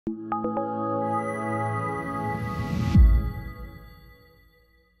I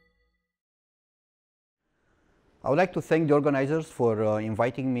would like to thank the organizers for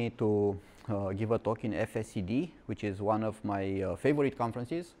inviting me to give a talk in FSCD, which is one of my favorite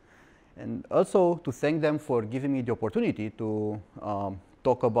conferences, and also to thank them for giving me the opportunity to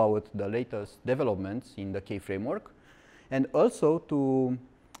talk about the latest developments in the K framework, and also to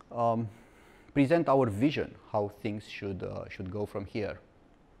present our vision, how things should go from here.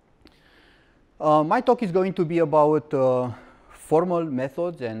 My talk is going to be about formal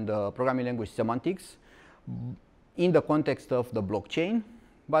methods and programming language semantics in the context of the blockchain,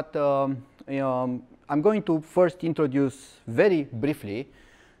 but I'm going to first introduce very briefly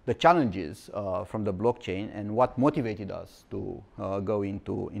the challenges from the blockchain and what motivated us to go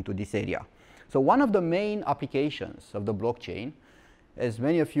into this area. So one of the main applications of the blockchain, as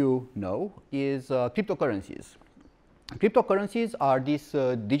many of you know, is cryptocurrencies. Cryptocurrencies are this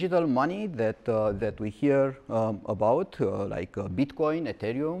digital money that we hear about, like Bitcoin,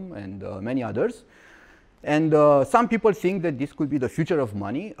 Ethereum, and many others. And some people think that this could be the future of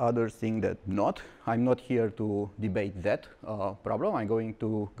money, others think that not. I'm not here to debate that problem. I'm going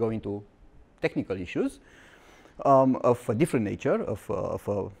to go into technical issues of a different nature, of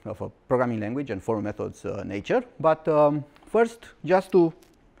a programming language and formal methods nature. But first, just to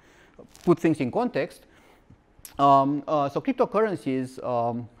put things in context, so cryptocurrencies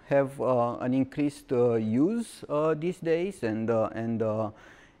have an increased use these days, and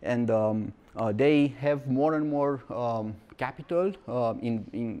they have more and more capital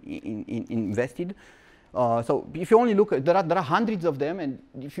invested. So if you only look at, there are hundreds of them, and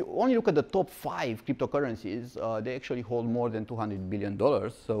if you only look at the top 5 cryptocurrencies, they actually hold more than $200 billion.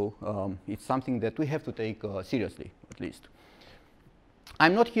 So it's something that we have to take seriously, at least.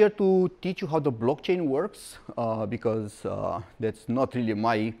 I'm not here to teach you how the blockchain works, because that's not really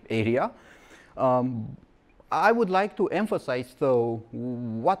my area. I would like to emphasize, though,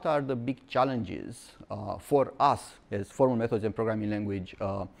 what are the big challenges for us as formal methods and programming language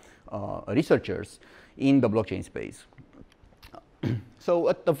researchers in the blockchain space. So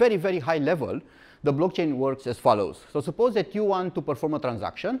at a very, very high level, the blockchain works as follows. So suppose that you want to perform a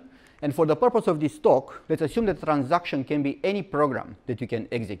transaction, and for the purpose of this talk, let's assume that the transaction can be any program that you can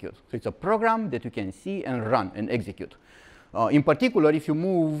execute. So it's a program that you can see and run and execute. In particular, if you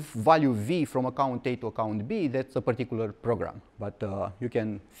move value v from account A to account B, that's a particular program. But you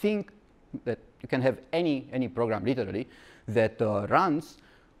can think that you can have any program, literally, that runs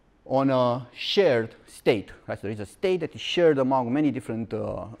on a shared state. Right? So there is a state that is shared among many different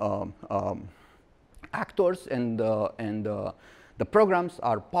actors, and the programs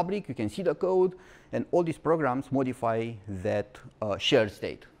are public. You can see the code, and all these programs modify that shared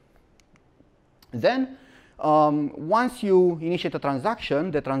state. Then, once you initiate a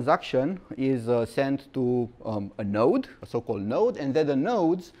transaction, the transaction is sent to a node, a so-called node, and then the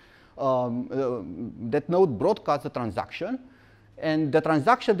nodes, that node broadcasts the transaction, and the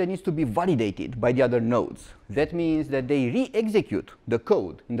transaction then needs to be validated by the other nodes. That means that they re-execute the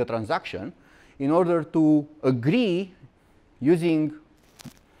code in the transaction in order to agree using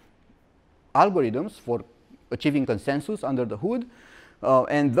algorithms for achieving consensus under the hood,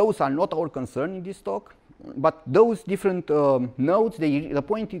 and those are not our concern in this talk. But those different nodes, the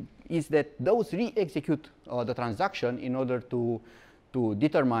point is that those re-execute the transaction in order to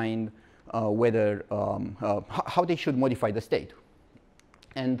determine whether how they should modify the state.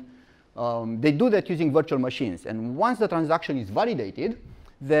 And they do that using virtual machines. And once the transaction is validated,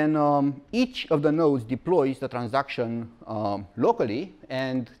 then each of the nodes deploys the transaction locally,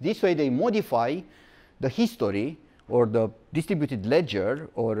 and this way they modify the history or the distributed ledger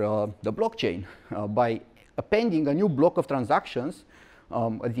or the blockchain by appending a new block of transactions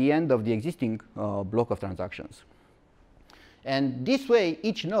at the end of the existing block of transactions. And this way,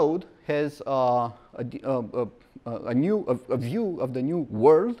 each node has a view of the new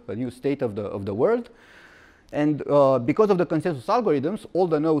world, a new state of the world. And because of the consensus algorithms, all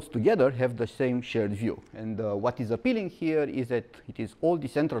the nodes together have the same shared view. And what is appealing here is that it is all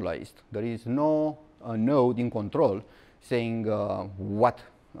decentralized. There is no node in control saying what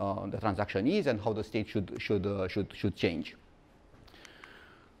the transaction is and how the state should change.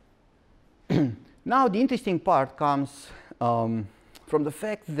 Now, the interesting part comes from the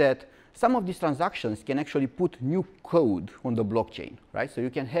fact that some of these transactions can actually put new code on the blockchain, right? So you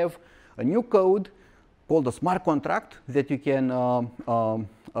can have a new code called a smart contract that you can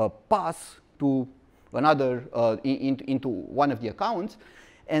pass to another into one of the accounts,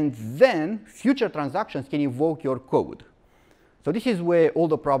 and then future transactions can invoke your code. So this is where all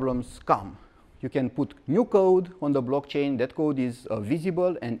the problems come. you can put new code on the blockchain. That code is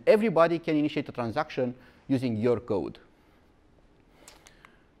visible, and everybody can initiate a transaction using your code.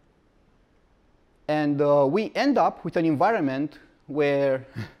 And we end up with an environment where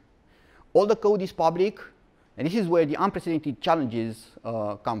all the code is public, and this is where the unprecedented challenges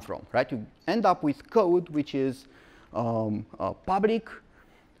come from, right? You end up with code which is public,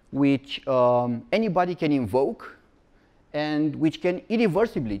 which anybody can invoke, and which can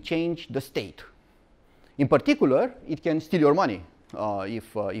irreversibly change the state. In particular, it can steal your money.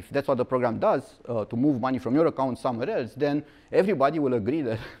 If that's what the program does, to move money from your account somewhere else, then everybody will agree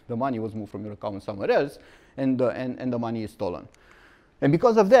that the money was moved from your account somewhere else, and the money is stolen. And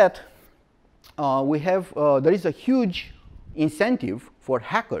because of that, there is a huge incentive for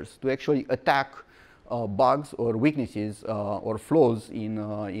hackers to actually attack bugs or weaknesses or flaws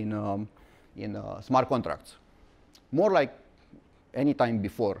in smart contracts, more like any time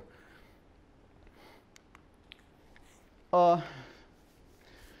before.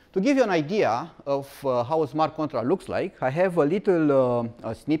 To give you an idea of how a smart contract looks like, I have a little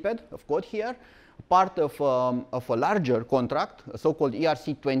snippet of code here, part of a larger contract, a so-called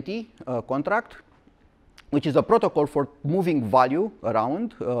ERC20 contract, which is a protocol for moving value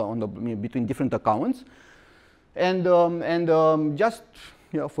around between different accounts. And just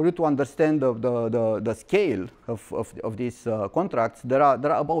for you to understand the scale of these contracts, there are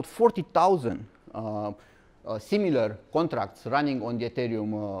about 40,000 similar contracts running on the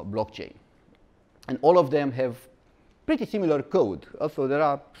Ethereum blockchain. And all of them have pretty similar code. Also, there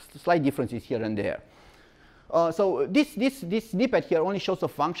are slight differences here and there. So this snippet here only shows a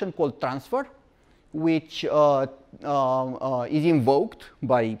function called transfer, which is invoked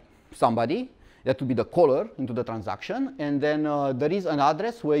by somebody. That would be the caller into the transaction. And then there is an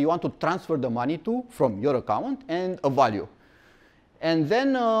address where you want to transfer the money to from your account, and a value. And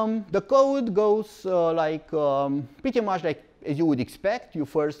then the code goes pretty much like as you would expect. You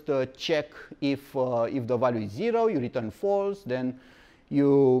first check if the value is 0, you return false, then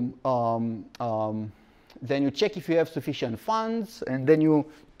you check if you have sufficient funds, and then you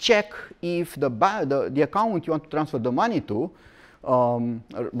check if the account you want to transfer the money to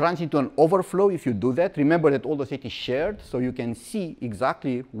runs into an overflow. If you do that, remember that all the state is shared, so you can see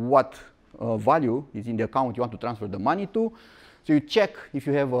exactly what value is in the account you want to transfer the money to. So you check if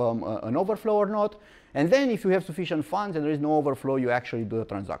you have an overflow or not, and then if you have sufficient funds and there is no overflow, you actually do the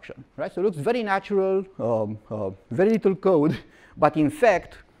transaction, right? So it looks very natural, very little code, but in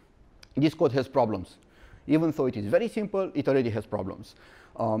fact, this code has problems. Even though it is very simple, it already has problems.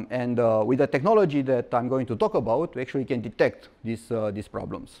 And with the technology that I'm going to talk about, we actually can detect these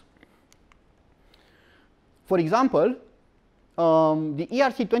problems. For example, the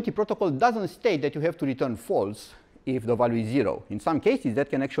ERC20 protocol doesn't state that you have to return false if the value is 0. In some cases,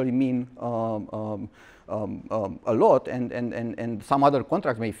 that can actually mean a lot, and some other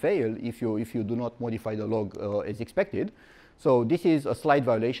contracts may fail if you do not modify the log as expected. So this is a slight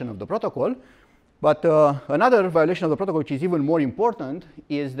violation of the protocol. But another violation of the protocol, which is even more important,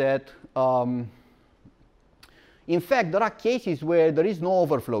 is that in fact, there are cases where there is no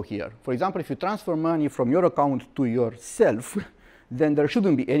overflow here. For example, if you transfer money from your account to yourself, then there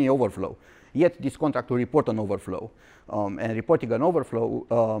shouldn't be any overflow. Yet this contract will report an overflow. And reporting an overflow,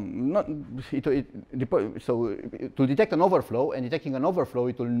 so to detect an overflow, and detecting an overflow,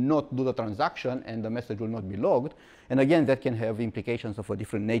 it will not do the transaction, and the message will not be logged. And again, that can have implications of a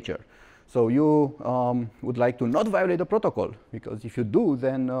different nature. So you would like to not violate the protocol, because if you do,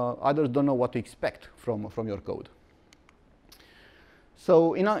 then others don't know what to expect from your code.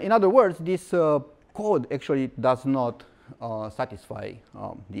 So in other words, this code actually does not satisfy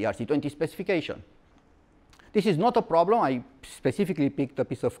the ERC20 specification. This is not a problem. I specifically picked a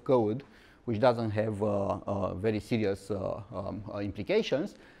piece of code which doesn't have very serious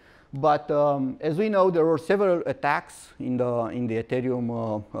implications. But as we know, there were several attacks in the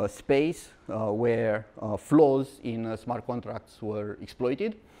Ethereum space where flaws in smart contracts were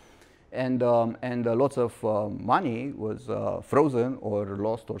exploited, and lots of money was frozen or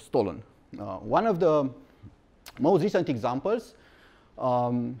lost or stolen. One of the most recent examples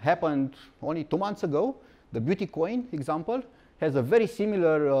happened only 2 months ago. The beauty coin example has a very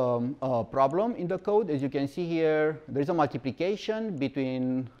similar problem in the code. As you can see here, there is a multiplication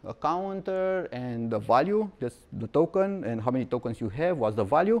between a counter and the value, that's the token, and how many tokens you have was the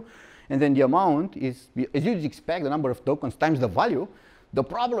value. And then the amount is, as you'd expect, the number of tokens times the value. The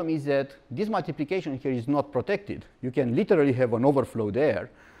problem is that this multiplication here is not protected. You can literally have an overflow there.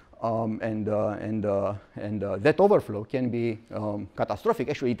 That overflow can be catastrophic.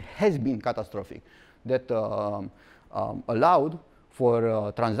 Actually, it has been catastrophic. That allowed for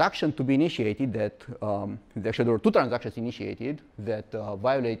a transaction to be initiated that actually there were 2 transactions initiated that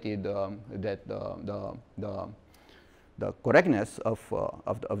violated the correctness of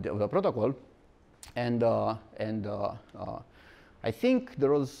the protocol, and I think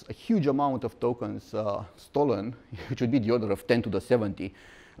there was a huge amount of tokens stolen, which would be the order of 10 to the 70.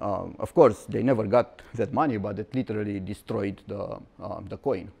 Of course, they never got that money, but it literally destroyed the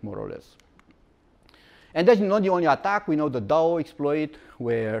coin, more or less. And that's not the only attack. We know the DAO exploit,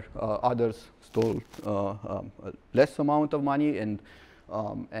 where others stole a less amount of money,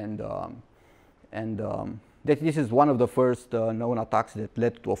 this is one of the first known attacks that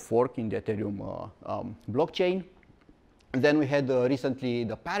led to a fork in the Ethereum blockchain. And then we had recently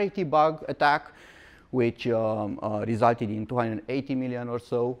the parity bug attack, which resulted in 280 million or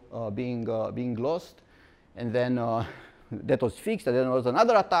so being lost. And then that was fixed. And then there was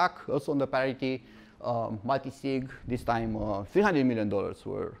another attack also on the parity, multi-sig. This time $300 million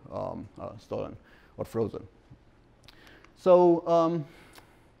were stolen or frozen. So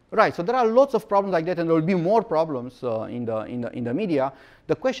right, so there are lots of problems like that, and there will be more problems in the media.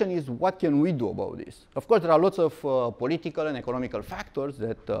 The question is, what can we do about this? Of course, there are lots of political and economical factors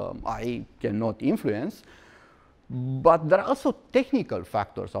that I cannot influence, but there are also technical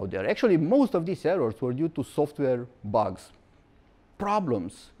factors out there. Actually, most of these errors were due to software bugs,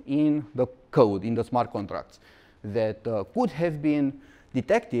 problems in the code, in the smart contracts, that could have been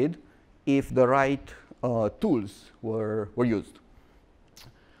detected if the right tools were used.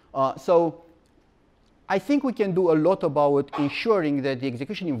 So I think we can do a lot about ensuring that the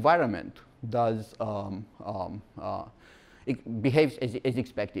execution environment does it behaves as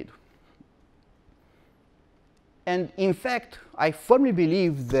expected. And in fact, I firmly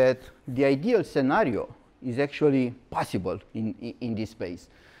believe that the ideal scenario is actually possible in this space.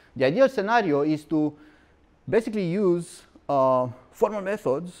 The ideal scenario is to basically use formal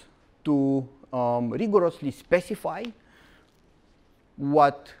methods to rigorously specify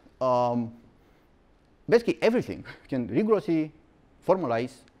what basically everything. You can rigorously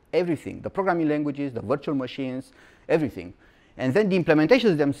formalize everything, the programming languages, the virtual machines, everything. And then the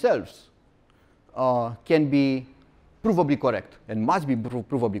implementations themselves can be provably correct and must be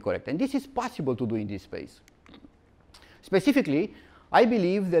provably correct. And this is possible to do in this space. Specifically, I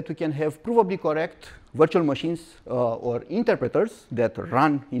believe that we can have provably correct virtual machines or interpreters that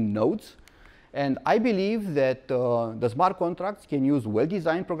run in nodes. And I believe that the smart contracts can use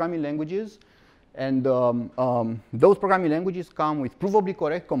well-designed programming languages. And those programming languages come with provably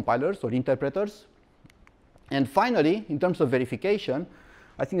correct compilers or interpreters. And finally, in terms of verification,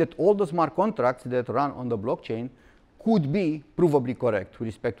 I think that all the smart contracts that run on the blockchain could be provably correct with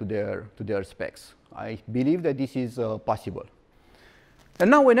respect to their specs. I believe that this is possible.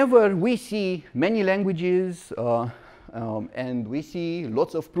 And now whenever we see many languages and we see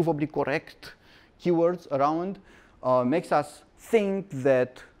lots of provably correct keywords around, makes us think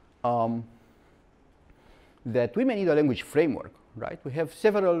that that we may need a language framework, right? We have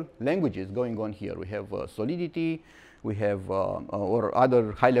several languages going on here. We have Solidity, we have or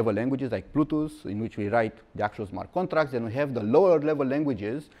other high-level languages like Plutus, in which we write the actual smart contracts, and we have the lower-level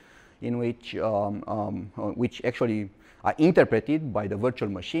languages in which actually are interpreted by the virtual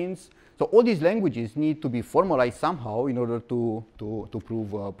machines. So all these languages need to be formalized somehow in order to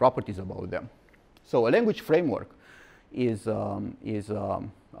prove properties about them. So a language framework would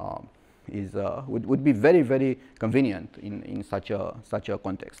be very, very convenient in such a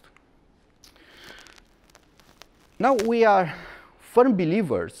context. Now we are firm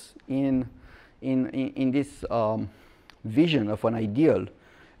believers in this vision of an ideal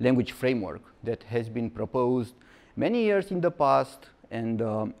language framework that has been proposed many years in the past, and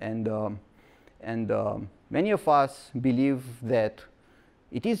many of us believe that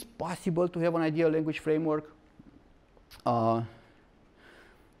it is possible to have an ideal language framework.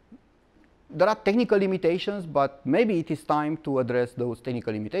 There are technical limitations, but maybe it is time to address those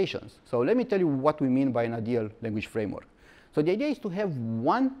technical limitations. So let me tell you what we mean by an ideal language framework. So the idea is to have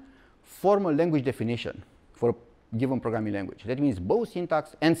one formal language definition for a given programming language. That means both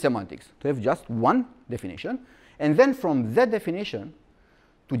syntax and semantics, to have just one definition. And then from that definition,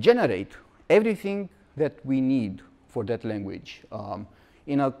 to generate everything that we need for that language.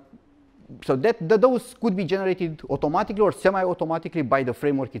 So those could be generated automatically or semi-automatically by the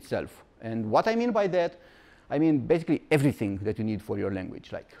framework itself. And what I mean by that, I mean basically everything that you need for your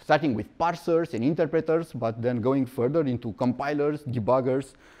language, like starting with parsers and interpreters, but then going further into compilers,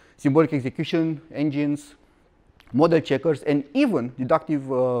 debuggers, symbolic execution engines, model checkers, and even deductive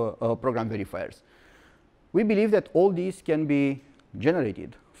program verifiers. We believe that all these can be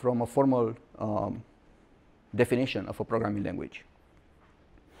generated from a formal definition of a programming language.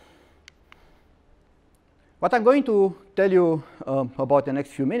 What I'm going to tell you about the next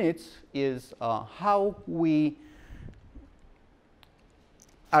few minutes is how we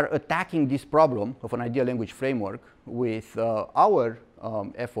are attacking this problem of an ideal language framework with our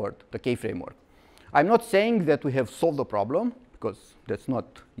effort, the K framework. I'm not saying that we have solved the problem, because that's not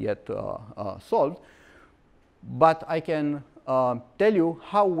yet solved, but I can tell you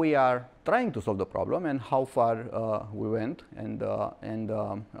how we are trying to solve the problem and how far we went,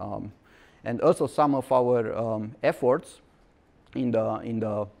 and also some of our efforts in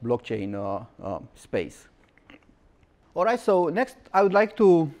the blockchain space. All right, so next I would like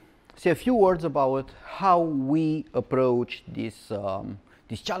to say a few words about how we approach this,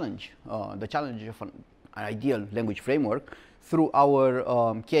 this challenge, the challenge of an ideal language framework through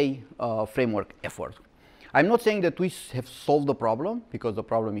our K framework effort. I'm not saying that we have solved the problem, because the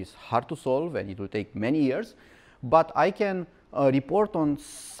problem is hard to solve and it will take many years, but I can report on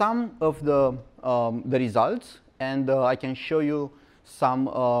some of the results, and I can show you some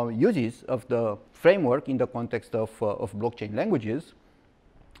uses of the framework in the context of blockchain languages,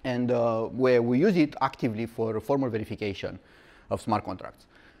 and where we use it actively for formal verification of smart contracts.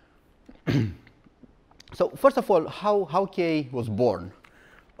 So first of all, how K was born.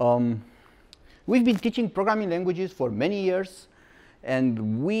 We've been teaching programming languages for many years,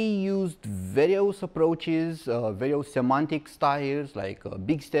 and we used various approaches, various semantic styles like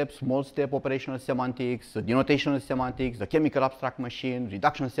big step, small step operational semantics, denotational semantics, the chemical abstract machine,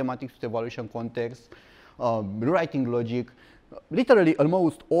 reduction semantics with evaluation context, rewriting logic, literally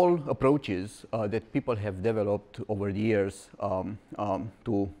almost all approaches that people have developed over the years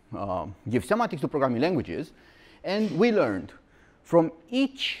to give semantics to programming languages. And we learned from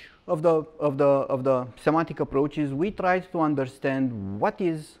each of the semantic approaches, we tried to understand what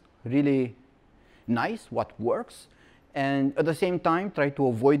is really nice, what works, and at the same time try to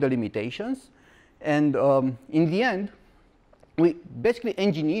avoid the limitations. And in the end, we basically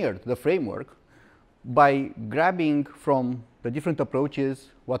engineered the framework by grabbing from the different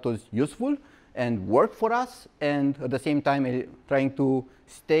approaches what was useful and worked for us, and at the same time trying to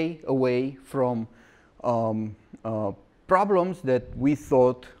stay away from problems that we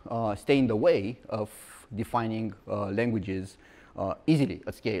thought stay in the way of defining languages easily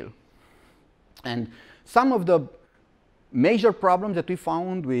at scale. And some of the major problems that we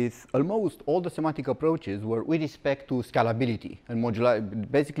found with almost all the semantic approaches were with respect to scalability and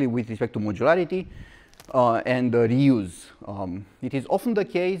modularity, basically with respect to modularity and reuse. It is often the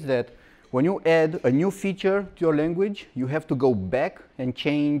case that when you add a new feature to your language, you have to go back and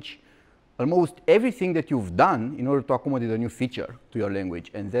change almost everything that you've done in order to accommodate a new feature to your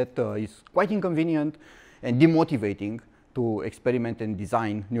language. And that is quite inconvenient and demotivating to experiment and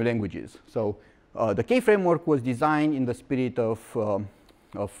design new languages. So the K framework was designed in the spirit of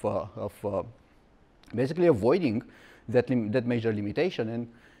basically avoiding that major limitation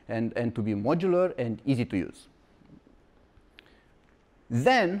and to be modular and easy to use.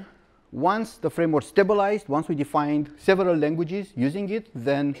 Then, once the framework stabilized, once we defined several languages using it,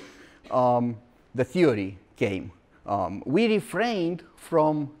 then the theory came. We refrained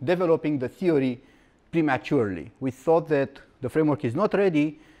from developing the theory prematurely. We thought that the framework is not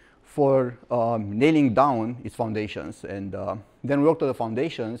ready for nailing down its foundations, and then we worked on the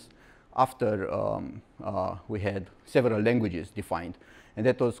foundations after we had several languages defined. And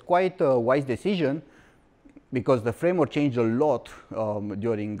that was quite a wise decision, because the framework changed a lot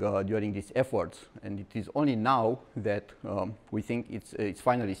during these efforts, and it is only now that we think it's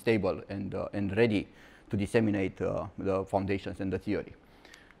finally stable and ready to disseminate the foundations and the theory.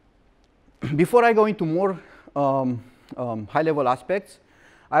 Before I go into more high-level aspects,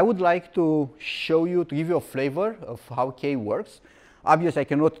 I would like to show you, to give you a flavor of how K works. Obviously, I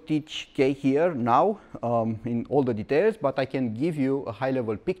cannot teach K here now in all the details, but I can give you a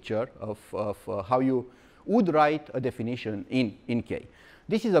high-level picture of how you would write a definition in K.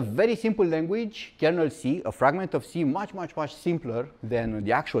 This is a very simple language, kernel C, a fragment of C, much simpler than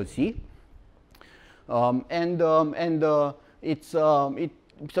the actual C.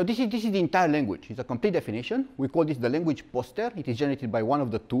 So this is the entire language. It's a complete definition. We call this the language poster. It is generated by one of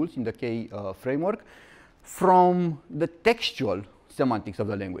the tools in the K framework from the textual semantics of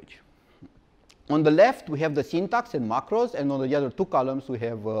the language. On the left, we have the syntax and macros, and on the other two columns, we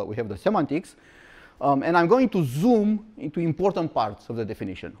have the semantics. And I'm going to zoom into important parts of the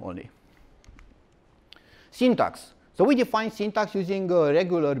definition only. Syntax. So we define syntax using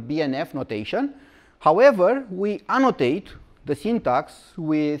regular BNF notation. However, we annotate the syntax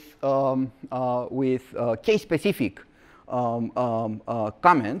with K-specific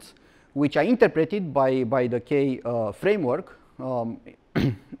comments, which are interpreted by the K framework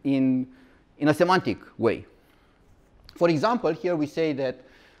in in a semantic way. For example, here we say that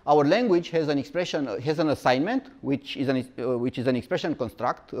our language has an expression, has an assignment, which is an expression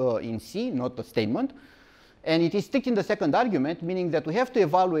construct in C, not a statement. And it is strict in the second argument, meaning that we have to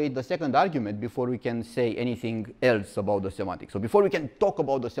evaluate the second argument before we can say anything else about the semantics. So before we can talk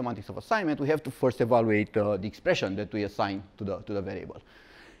about the semantics of assignment, we have to first evaluate the expression that we assign to the variable.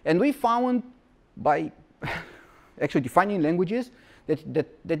 And we found by actually defining languages that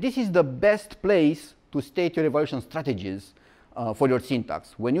this is the best place to state your evaluation strategies for your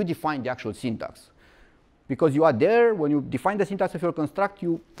syntax, when you define the actual syntax. Because you are there, when you define the syntax of your construct,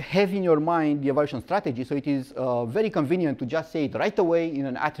 you have in your mind the evaluation strategy, so it is very convenient to just say it right away in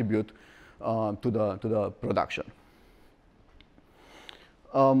an attribute to the production.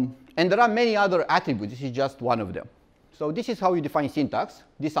 And there are many other attributes. This is just one of them. So this is how you define syntax.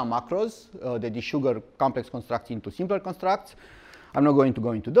 These are macros that desugar complex constructs into simpler constructs. I'm not going to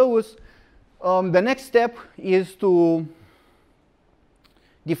go into those. The next step is to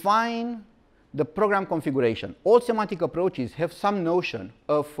define the program configuration. All semantic approaches have some notion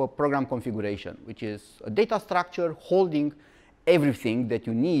of program configuration, which is a data structure holding everything that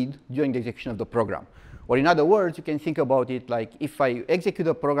you need during the execution of the program. Or in other words, you can think about it like if I execute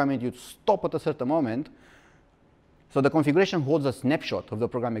a program and you stop at a certain moment, so the configuration holds a snapshot of the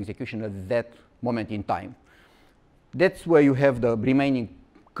program execution at that moment in time. That's where you have the remaining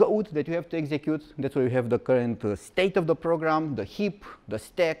code that you have to execute. That's where you have the current state of the program, the heap, the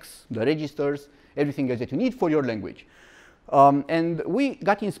stacks, the registers, everything else that you need for your language. And we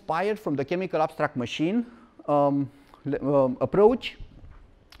got inspired from the chemical abstract machine approach,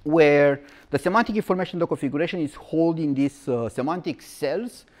 where the semantic information in the configuration is holding these semantic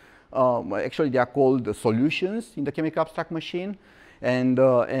cells. Actually, they are called solutions in the chemical abstract machine. And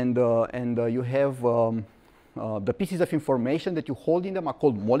you have the pieces of information that you hold in them are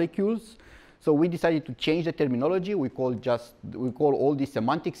called molecules. So we decided to change the terminology. We call all these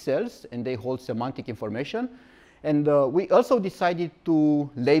semantic cells, and they hold semantic information. And we also decided to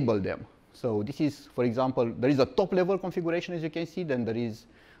label them. So this is, for example, there is a top-level configuration, as you can see. Then there is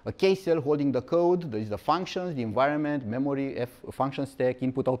a K cell holding the code. There is the functions, the environment, memory, function stack,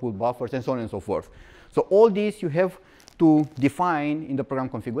 input-output buffers, and so on and so forth. So all these you have to define in the program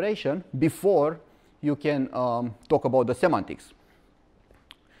configuration before you can talk about the semantics.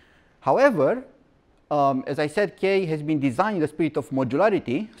 However, as I said, K has been designed in the spirit of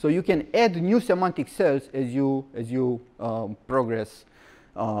modularity, so you can add new semantic cells as you progress,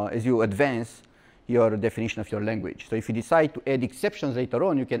 as you advance your definition of your language. So if you decide to add exceptions later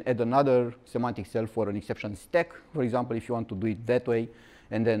on, you can add another semantic cell for an exception stack, for example, if you want to do it that way,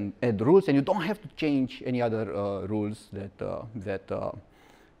 and then add rules, and you don't have to change any other rules that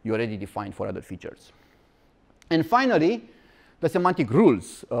you already defined for other features. And finally, the semantic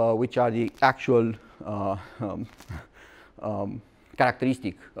rules, which are the actual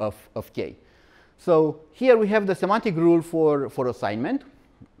characteristic of K. So here we have the semantic rule for assignment,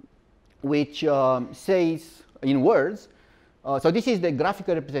 which says in words, so this is the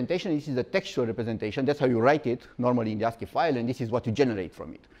graphical representation, this is the textual representation, that's how you write it normally in the ASCII file, and this is what you generate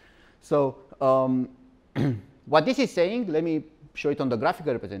from it. So what this is saying, let me show it on the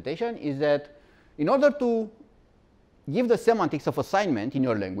graphical representation, is that in order to give the semantics of assignment in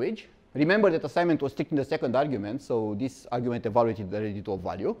your language, remember that assignment was strict in the second argument, so this argument evaluated already to a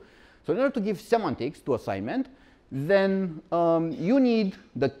value. So in order to give semantics to assignment, then you need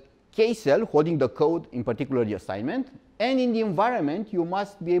the K cell holding the code, in particular the assignment, and in the environment you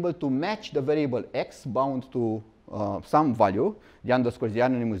must be able to match the variable x bound to some value. The underscore is the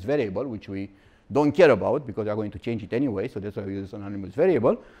anonymous variable, which we don't care about because we are going to change it anyway, so that's why we use an anonymous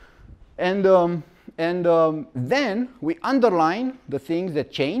variable. And then we underline the things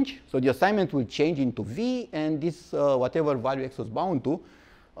that change. So the assignment will change into V, and this whatever value x was bound to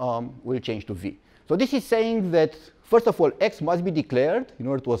will change to V. So this is saying that, first of all, x must be declared in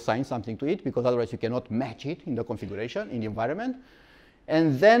order to assign something to it, because otherwise you cannot match it in the configuration, in the environment.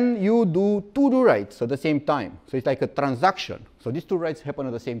 And then you do two do writes at the same time. So it's like a transaction. So these two writes happen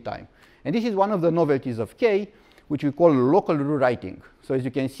at the same time. And this is one of the novelties of K, which we call local rule writing. So as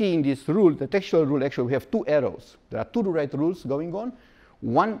you can see in this rule, the textual rule, actually we have two arrows. There are two do write rules going on,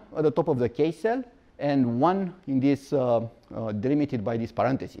 one at the top of the K cell and one in this delimited by these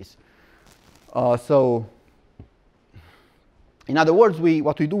parentheses. So in other words,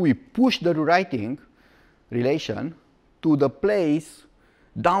 what we do, we push the rewriting relation to the place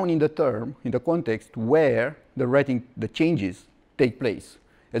down in the term, in the context where the changes take place,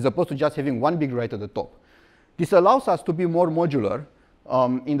 as opposed to just having one big write at the top. This allows us to be more modular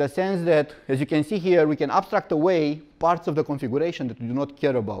in the sense that, as you can see here, we can abstract away parts of the configuration that we do not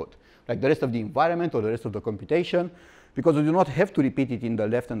care about. like the rest of the environment or the rest of the computation, because we do not have to repeat it in the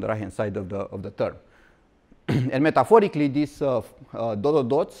left and the right-hand side of the term. And metaphorically, these dotted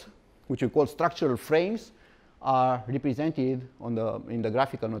dots, which we call structural frames, are represented in the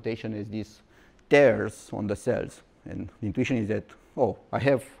graphical notation as these tears on the cells. And the intuition is that, oh, I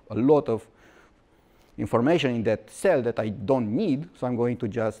have a lot of information in that cell that I don't need, so I'm going to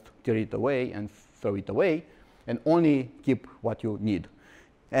just tear it away and throw it away and only keep what you need.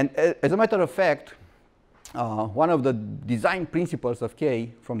 And as a matter of fact, one of the design principles of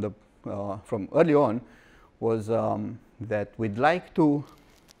K from early on was that we'd like the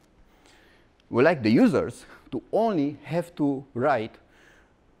users to only have to write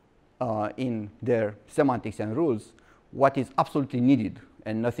in their semantics and rules what is absolutely needed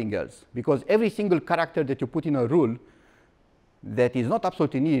and nothing else. Because every single character that you put in a rule that is not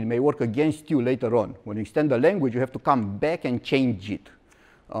absolutely needed may work against you later on. When you extend the language, you have to come back and change it.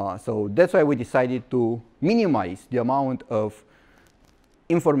 So that's why we decided to minimize the amount of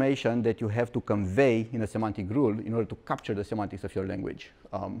information that you have to convey in a semantic rule in order to capture the semantics of your language.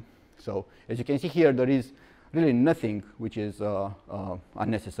 So as you can see here, there is really nothing which is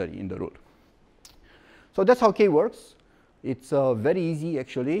unnecessary in the rule. So that's how K works. It's very easy,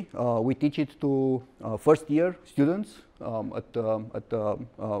 actually. We teach it to first-year students at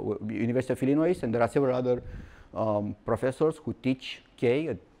University of Illinois, and there are several other professors who teach K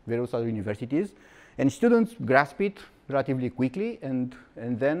at various other universities. And students grasp it relatively quickly, and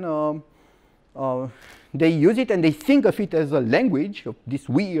then they use it and they think of it as a language, of this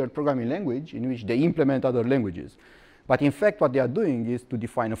weird programming language in which they implement other languages. But in fact, what they are doing is to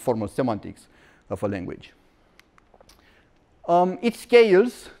define a formal semantics of a language. It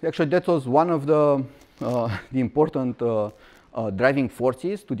scales. Actually, that was one of the important driving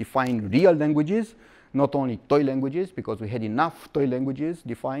forces to define real languages, not only toy languages, because we had enough toy languages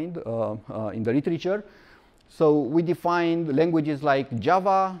defined in the literature. So we defined languages like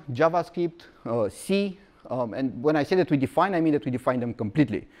Java, JavaScript, C. And when I say that we define, I mean that we define them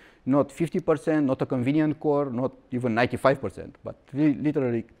completely. Not 50%, not a convenient core, not even 95%, but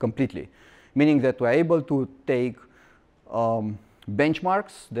literally completely. Meaning that we're able to take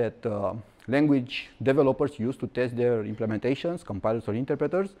benchmarks that language developers use to test their implementations, compilers or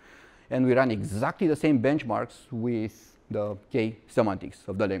interpreters, and we run exactly the same benchmarks with the K semantics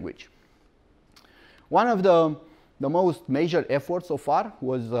of the language. One of the most major efforts so far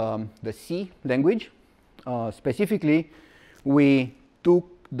was the C language. Specifically, we took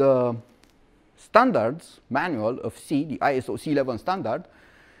the standards manual of C, the ISO C11 standard,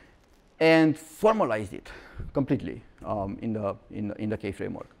 and formalized it completely in the K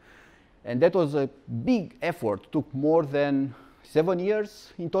framework. And that was a big effort. Took more than 7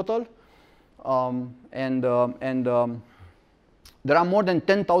 years in total. There are more than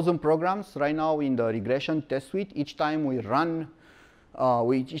 10,000 programs right now in the regression test suite. Each time we run,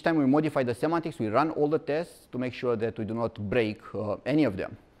 each time we modify the semantics, we run all the tests to make sure that we do not break any of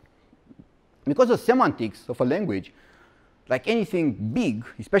them. Because the semantics of a language, like anything big,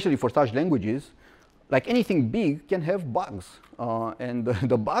 especially for such languages, like anything big can have bugs. And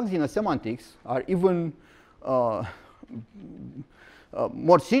the bugs in the semantics are even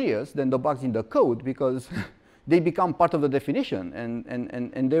more serious than the bugs in the code, because they become part of the definition,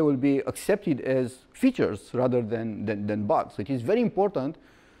 and they will be accepted as features rather than bugs. So it is very important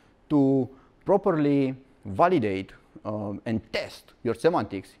to properly validate and test your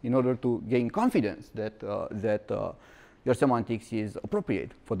semantics in order to gain confidence that, your semantics is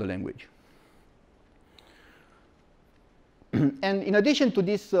appropriate for the language. And in addition to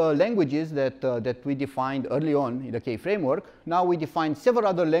these languages that we defined early on in the K framework, now we define several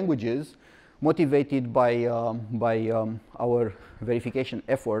other languages motivated by our verification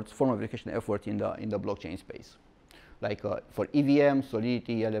efforts, formal verification efforts in the blockchain space, like for EVM,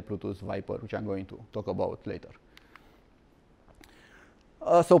 Solidity, LA Plutus, Viper, which I'm going to talk about later.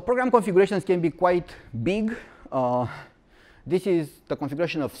 So program configurations can be quite big. This is the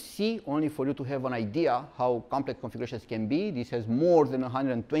configuration of C, only for you to have an idea how complex configurations can be. This has more than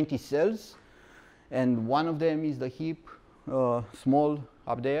 120 cells, and one of them is the heap, small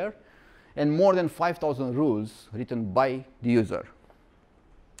up there, and more than 5,000 rules written by the user.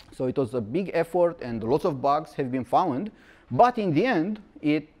 So it was a big effort, and lots of bugs have been found, but in the end,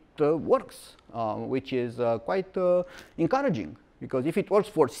 it works, which is quite encouraging, because if it works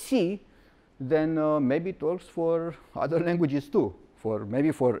for C, then maybe it works for other languages too,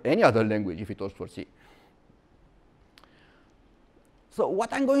 maybe for any other language if it works for C. So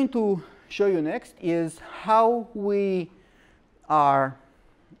what I'm going to show you next is how we are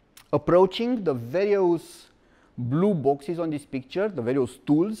approaching the various blue boxes on this picture, the various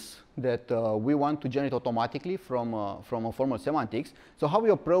tools that we want to generate automatically from a formal semantics. So how we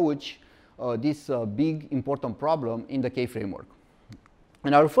approach this big important problem in the K framework.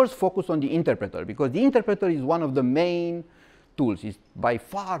 And I will first focus on the interpreter, because the interpreter is one of the main tools. It's by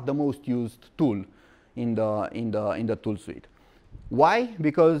far the most used tool in the tool suite. Why?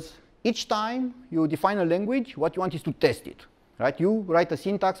 Because each time you define a language, what you want is to test it, right? You write a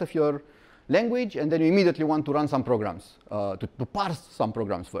syntax of your language, and then you immediately want to run some programs, to parse some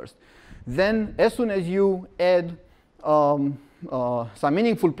programs first. Then, as soon as you add some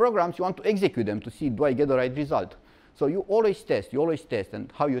meaningful programs, you want to execute them to see, do I get the right result? So you always test,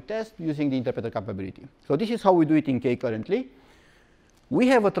 and how you test? Using the interpreter capability. So this is how we do it in K currently. We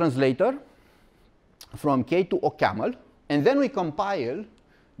have a translator from K to OCaml, and then we compile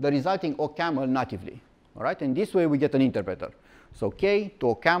the resulting OCaml natively. All right, and this way we get an interpreter. So K to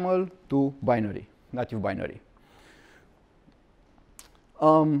OCaml to binary, native binary.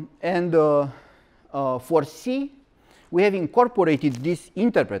 For C, we have incorporated this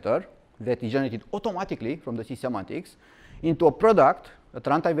interpreter that is generated automatically from the C semantics into a product, a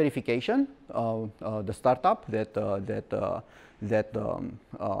runtime verification, the startup that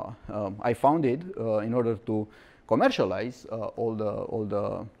I founded in order to commercialize all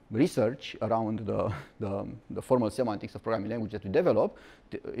the research around the formal semantics of programming language that we develop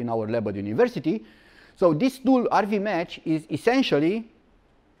in our lab at the university. So this tool, RVMatch, is essentially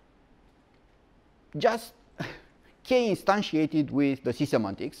just K instantiated with the C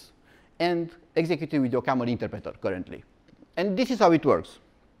semantics and executed with the OCaml interpreter currently. And this is how it works.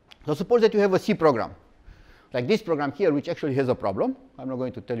 So suppose that you have a C program, like this program here, which actually has a problem. I'm not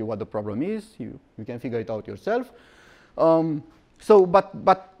going to tell you what the problem is. You can figure it out yourself.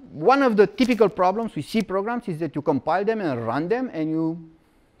 But one of the typical problems with C programs is that you compile them and run them, and you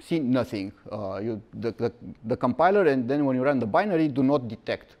see nothing. The compiler, and then when you run the binary, do not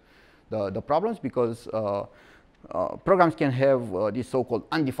detect the problems, because programs can have this so-called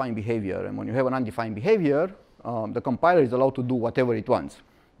undefined behavior. And when you have an undefined behavior, the compiler is allowed to do whatever it wants.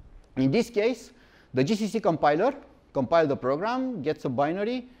 In this case, the GCC compiler compiles the program, gets a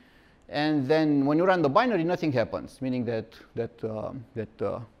binary, and then when you run the binary, nothing happens, meaning that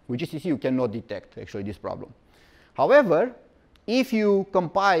with GCC you cannot detect actually this problem. However, if you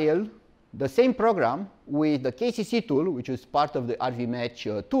compile the same program with the KCC tool, which is part of the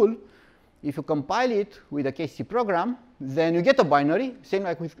RVMatch tool, if you compile it with a KCC program, then you get a binary, same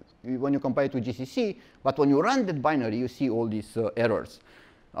like when you compile it with GCC, but when you run that binary, you see all these errors.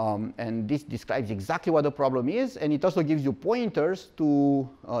 And this describes exactly what the problem is, and it also gives you pointers to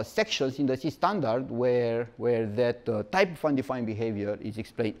sections in the C standard where that type of undefined behavior is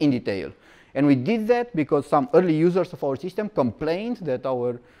explained in detail. And we did that because some early users of our system complained that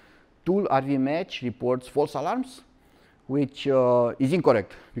our tool RVMatch reports false alarms, which is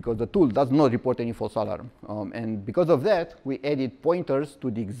incorrect, because the tool does not report any false alarm. And because of that, we added pointers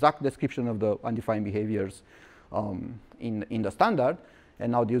to the exact description of the undefined behaviors in the standard.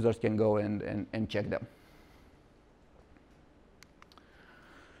 And now the users can go and check them.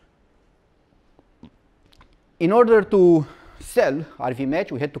 In order to sell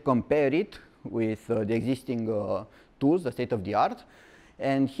RVMatch, we had to compare it with the existing tools, the state of the art.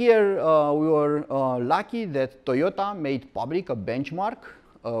 And here we were lucky that Toyota made public a benchmark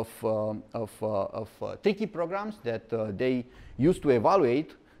of tricky programs that they used to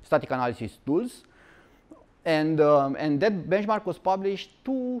evaluate static analysis tools. And that benchmark was published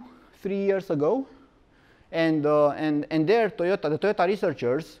 2-3 years ago, and there the Toyota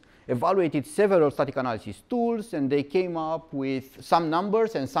researchers evaluated several static analysis tools, and they came up with some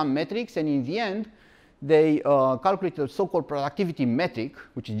numbers and some metrics, and in the end they calculated a so-called productivity metric,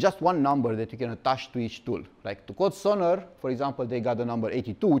 which is just one number that you can attach to each tool. Like to code Sonar, for example, they got the number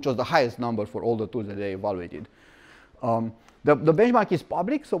 82, which was the highest number for all the tools that they evaluated. The benchmark is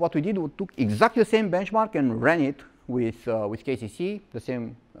public, so what we did, we took exactly the same benchmark and ran it with KCC, the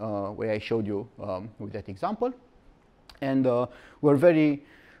same way I showed you with that example. And we're very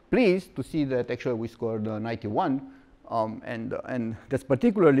pleased to see that actually we scored 91, and that's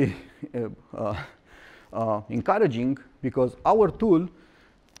particularly encouraging, because our tool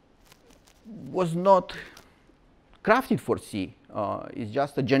was not crafted for C. It's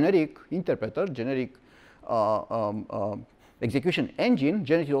just a generic interpreter, generic execution engine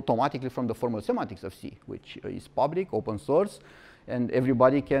generated automatically from the formal semantics of C, which is public, open source, and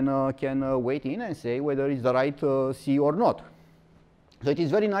everybody can weigh in and say whether it's the right C or not. So it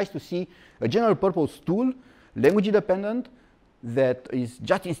is very nice to see a general purpose tool, language independent, that is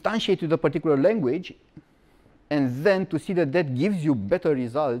just instantiated with a particular language, and then to see that that gives you better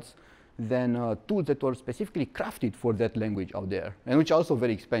results than tools that were specifically crafted for that language out there, and which are also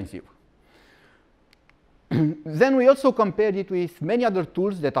very expensive. Then we also compared it with many other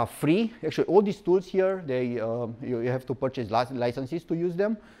tools that are free. Actually, all these tools here, you have to purchase licenses to use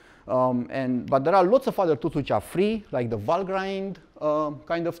them. But there are lots of other tools which are free, like the Valgrind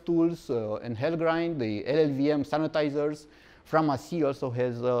kind of tools, and Hellgrind, the LLVM sanitizers. Frama-C also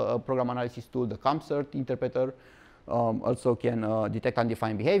has a program analysis tool. The CompCert interpreter also can detect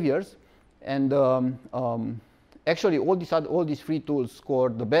undefined behaviors. And actually, all these free tools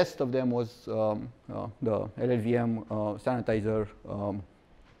scored. The best of them was the LLVM sanitizer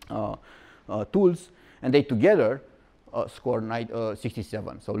tools, and they together scored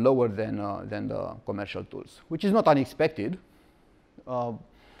 67, so lower than the commercial tools, which is not unexpected.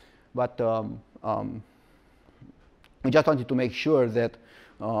 But we just wanted to make sure that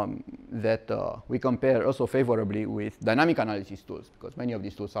we compare also favorably with dynamic analysis tools, because many of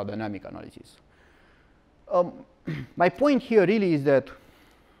these tools are dynamic analysis. My point here really is that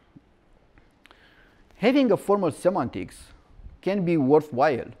having a formal semantics can be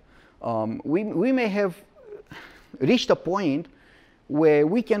worthwhile. We may have reached a point where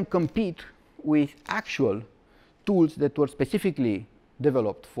we can compete with actual tools that were specifically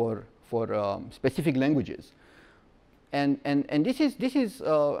developed for specific languages. And this is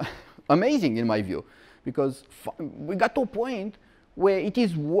amazing in my view, because we got to a point where it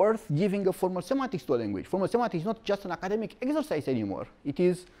is worth giving a formal semantics to a language. Formal semantics is not just an academic exercise anymore. It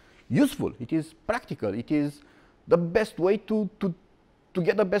is useful, it is practical, it is the best way to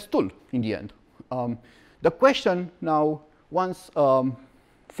get the best tool in the end. The question now, once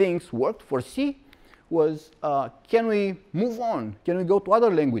things worked for C, was can we move on? Can we go to other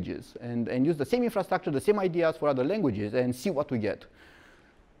languages and use the same infrastructure, the same ideas for other languages and see what we get?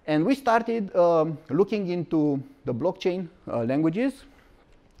 And we started looking into the blockchain languages,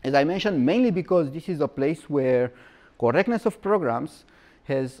 as I mentioned, mainly because this is a place where correctness of programs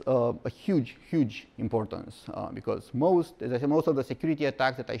has a huge, huge importance, because as I said, most of the security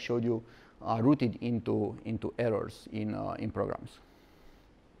attacks that I showed you are rooted into errors in programs.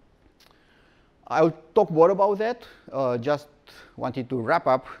 I'll talk more about that. Just wanted to wrap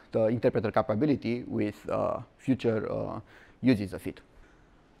up the interpreter capability with future uses of it.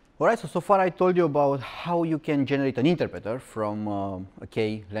 All right, so far I told you about how you can generate an interpreter from a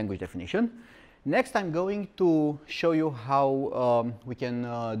K language definition. Next, I'm going to show you how we can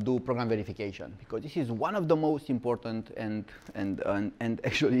do program verification, because this is one of the most important and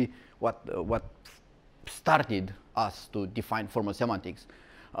actually what started us to define formal semantics.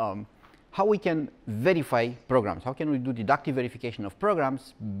 How we can verify programs. How can we do deductive verification of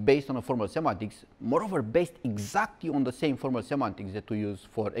programs based on a formal semantics, moreover based exactly on the same formal semantics that we use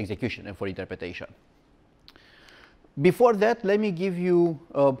for execution and for interpretation. Before that, let me give you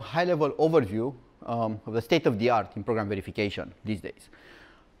a high-level overview of the state of the art in program verification these days.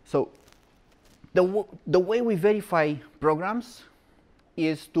 So the way we verify programs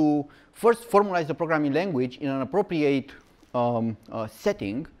is to first formalize the programming language in an appropriate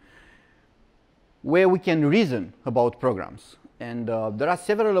setting where we can reason about programs. And there are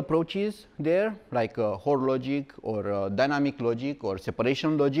several approaches there, like Hoare logic or dynamic logic or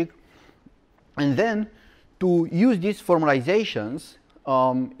separation logic. And then to use these formalizations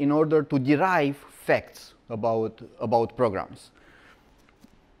in order to derive facts about programs.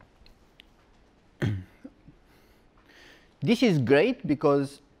 This is great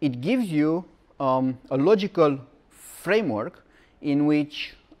because it gives you a logical framework in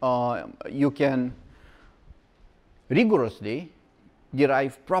which you can rigorously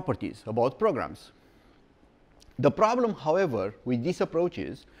derive properties about programs. The problem, however, with these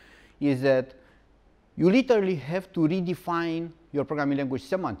approaches is that you literally have to redefine your programming language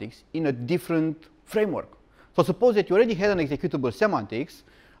semantics in a different framework. So suppose that you already had an executable semantics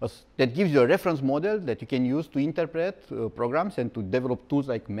that gives you a reference model that you can use to interpret programs and to develop tools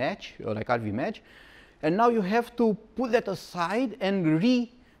like Match or like RV Match. And now you have to put that aside and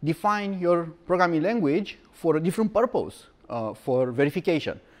redefine your programming language for a different purpose, for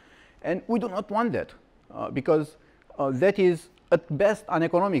verification. And we do not want that because that is at best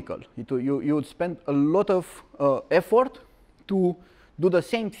uneconomical. You would spend a lot of effort to do the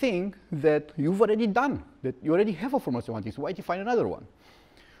same thing that you've already done, that you already have a formal semantics. Why define another one?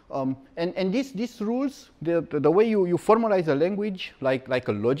 And these rules, the way you formalize a language like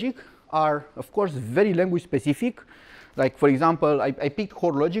a logic, are of course very language specific. Like for example, I picked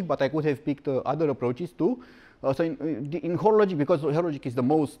Hoare logic, but I could have picked other approaches too. So in Hoare logic, because Hoare logic is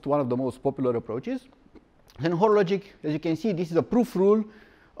one of the most popular approaches, in Hoare logic, as you can see, this is a proof rule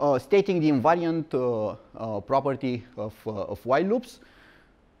stating the invariant property of while loops.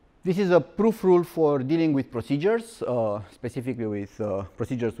 This is a proof rule for dealing with procedures, specifically with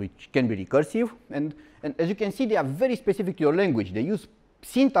procedures which can be recursive. And as you can see, they are very specific to your language. They use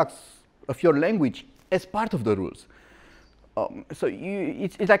syntax of your language as part of the rules. So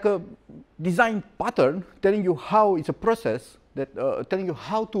it's like a design pattern telling you how it's a process that telling you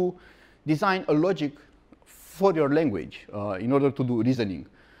how to design a logic for your language in order to do reasoning.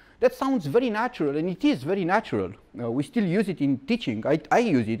 That sounds very natural, and it is very natural. We still use it in teaching. I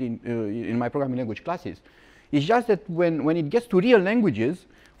use it in my programming language classes. It's just that when it gets to real languages,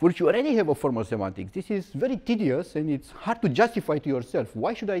 for which you already have a formal semantics, this is very tedious, and it's hard to justify to yourself.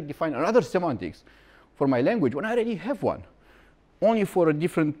 Why should I define another semantics for my language when I already have one? Only for a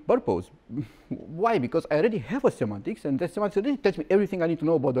different purpose. Why? Because I already have a semantics, and that semantics already tells me everything I need to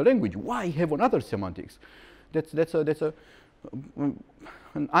know about the language. Why have another semantics? That's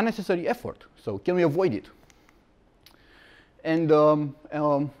an unnecessary effort. So can we avoid it? And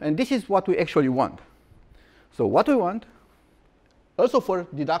this is what we actually want. So what we want, also for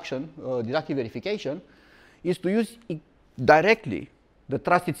deduction, deductive verification, is to use directly the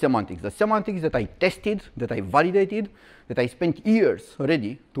trusted semantics, the semantics that I tested, that I validated, that I spent years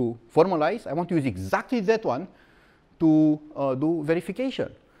already to formalize. I want to use exactly that one to do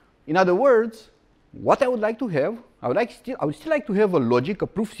verification. In other words, what I would like to have, I would still like to have a logic, a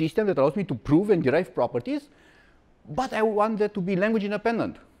proof system that allows me to prove and derive properties, but I want that to be language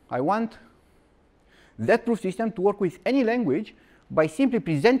independent. I want that proof system to work with any language by simply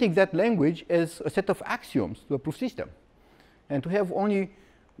presenting that language as a set of axioms to a proof system, and to have only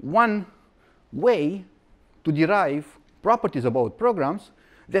one way to derive properties about programs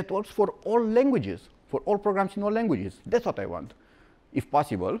that works for all languages, for all programs in all languages. That's what I want, if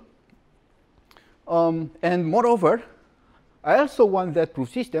possible. And moreover, I also want that proof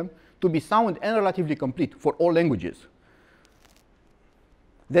system to be sound and relatively complete for all languages.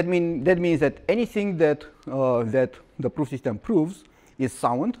 That means that anything that the proof system proves is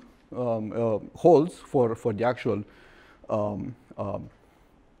sound, holds for the actual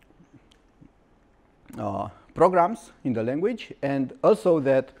programs in the language, and also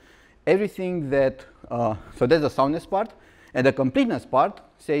that everything that, so that's the soundness part, and the completeness part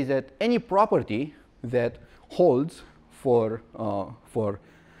says that any property that holds for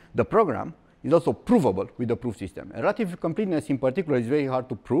the program is also provable with the proof system. And relative completeness in particular is very hard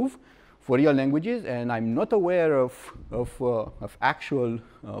to prove for real languages, and I'm not aware of actual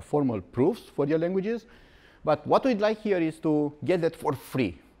formal proofs for real languages. But what we'd like here is to get that for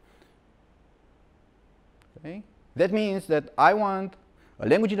free. Okay? That means that I want a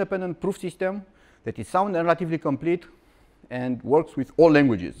language-independent proof system that is sound and relatively complete and works with all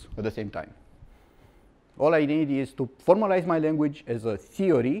languages at the same time. All I need is to formalize my language as a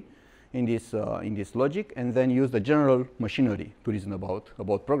theory in this logic, and then use the general machinery to reason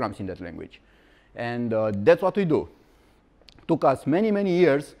about programs in that language. And that's what we do. It took us many, many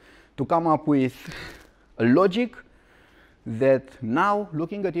years to come up with a logic that now,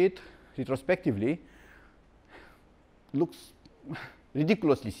 looking at it retrospectively, looks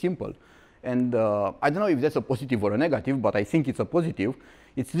ridiculously simple. And I don't know if that's a positive or a negative, but I think it's a positive.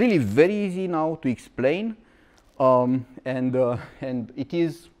 It's really very easy now to explain, and it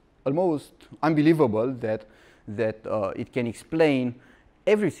is almost unbelievable that it can explain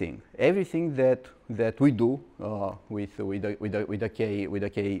everything that we do with the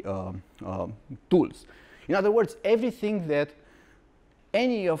K tools. In other words, everything that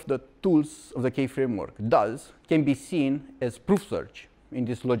any of the tools of the K framework does can be seen as proof search in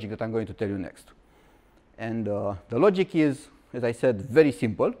this logic that I'm going to tell you next. And the logic is, as I said, very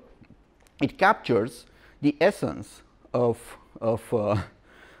simple. It captures the essence of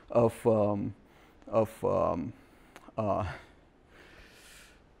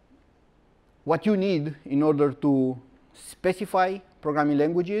what you need in order to specify programming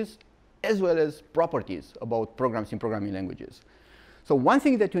languages as well as properties about programs in programming languages. So one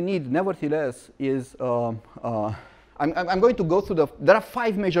thing that you need, nevertheless, is I'm going to go through there are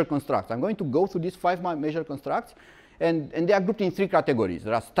 5 major constructs. I'm going to go through these 5 major constructs, and they are grouped in 3 categories.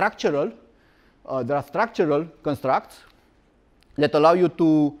 There are structural constructs that allow you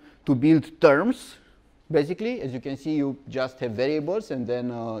to build terms. Basically, as you can see, you just have variables and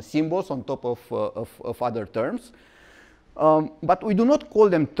then symbols on top of other terms. But we do not call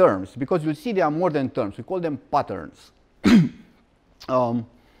them terms, because you'll see they are more than terms. We call them patterns.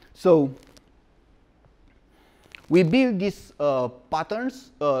 So we build these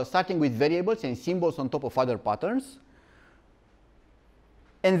patterns starting with variables and symbols on top of other patterns.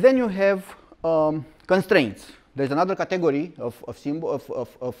 And then you have constraints. There's another category of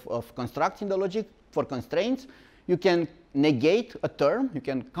constructs in the logic for constraints. you can negate a term, you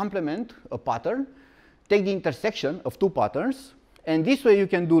can complement a pattern, take the intersection of two patterns, and this way you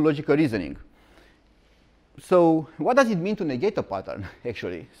can do logical reasoning. So what does it mean to negate a pattern,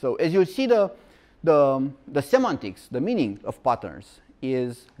 actually? So as you see, the semantics, the meaning of patterns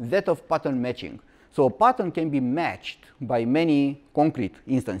is that of pattern matching. So a pattern can be matched by many concrete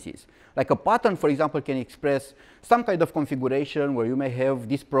instances. Like a pattern, for example, can express some kind of configuration where you may have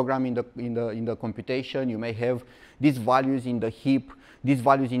this program in the computation, you may have these values in the heap, these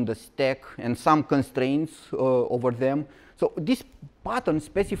values in the stack, and some constraints over them. So this pattern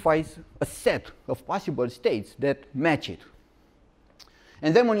specifies a set of possible states that match it.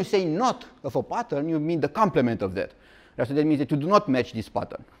 And then when you say not of a pattern, you mean the complement of that. So that means that you do not match this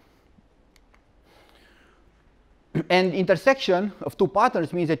pattern. And intersection of two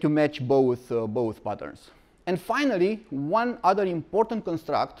patterns means that you match both patterns. And finally, one other important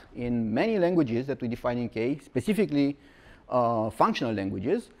construct in many languages that we define in K, specifically functional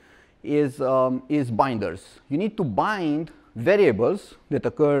languages, is binders. You need to bind variables that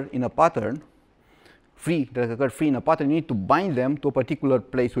occur in a pattern, that occur free in a pattern. You need to bind them to a particular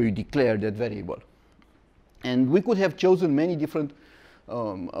place where you declare that variable. And we could have chosen many different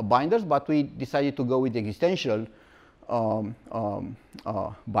binders, but we decided to go with the existential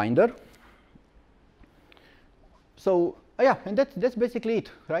binder. So yeah, and that's basically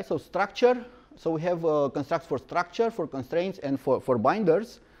it, right? So structure. So we have constructs for structure, for constraints, and for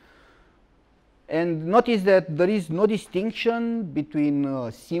binders. And notice that there is no distinction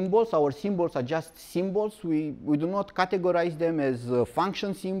between symbols. Our symbols are just symbols. We do not categorize them as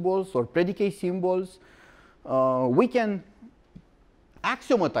function symbols or predicate symbols. We can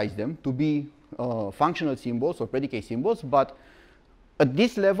axiomatize them to be functional symbols or predicate symbols, but at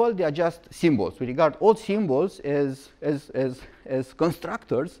this level they are just symbols. We regard all symbols as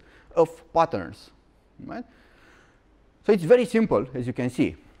constructors of patterns, right? So it's very simple, as you can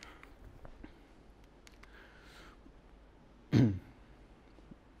see.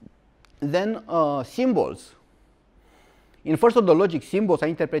 Then symbols. In first order logic, symbols are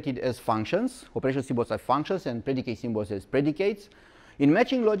interpreted as functions. Operation symbols are functions and predicate symbols as predicates. In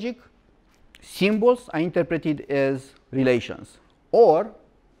matching logic, symbols are interpreted as relations, or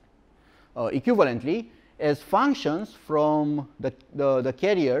equivalently as functions from the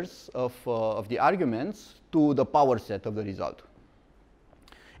carriers of the arguments to the power set of the result.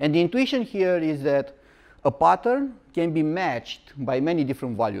 And the intuition here is that a pattern can be matched by many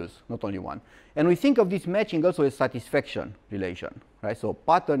different values, not only one. And we think of this matching also as satisfaction relation, right? So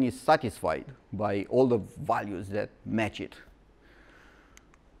pattern is satisfied by all the values that match it.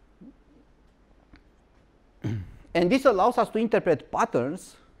 And this allows us to interpret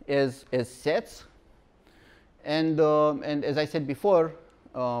patterns as sets, and as I said before,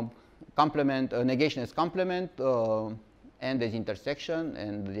 negation as complement, and as intersection,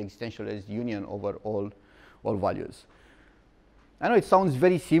 and the existential as union over all values. I know it sounds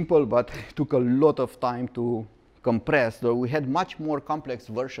very simple, but it took a lot of time to compress. Though we had much more complex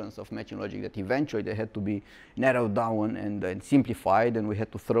versions of matching logic that eventually they had to be narrowed down and simplified, and we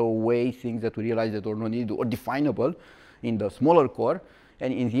had to throw away things that we realized that were not needed or definable in the smaller core.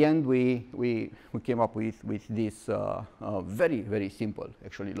 And in the end, we came up with this very, very simple,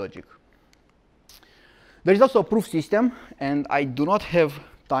 actually, logic. There is also a proof system, and I do not have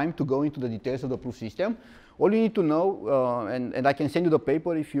time to go into the details of the proof system. All you need to know, and I can send you the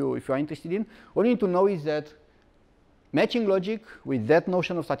paper if you are interested in, all you need to know is that matching logic with that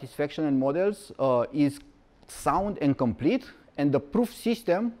notion of satisfaction and models is sound and complete, and the proof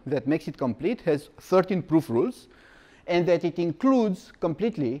system that makes it complete has 13 proof rules, and that it includes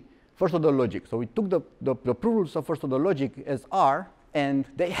completely first order logic. So we took the proof rules of first order logic as R, and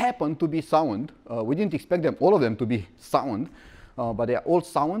they happen to be sound. We didn't expect all of them to be sound, but they are all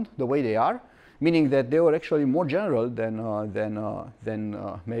sound the way they are, meaning that they were actually more general than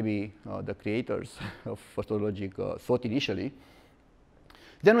maybe the creators of first order logic thought initially.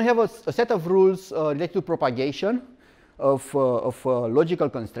 Then we have a set of rules related to propagation of logical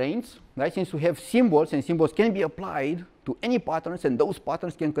constraints, right? Since we have symbols, and symbols can be applied to any patterns, and those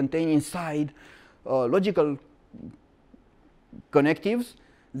patterns can contain inside logical connectives,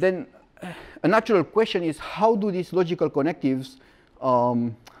 then a natural question is, how do these logical connectives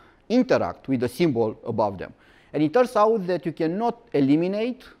interact with the symbol above them? And it turns out that you cannot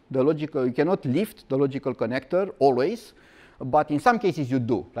eliminate the logical, you cannot lift the logical connector always, but in some cases you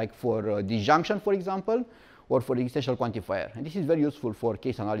do, like for disjunction, for example, or for the existential quantifier. And this is very useful for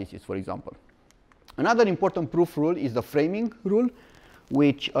case analysis, for example. Another important proof rule is the framing rule,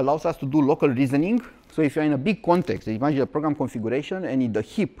 which allows us to do local reasoning. So if you're in a big context, imagine a program configuration, and in the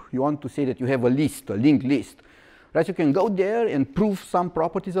heap you want to say that you have a list, a linked list right? So you can go there and prove some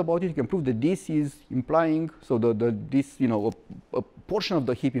properties about it. You can prove that this is implying, so this, you know, a portion of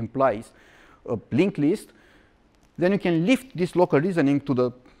the heap implies a linked list. Then you can lift this local reasoning to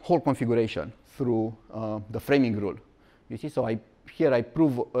the whole configuration through the framing rule. You see, so here I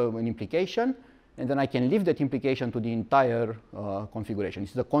prove an implication, and then I can lift that implication to the entire configuration.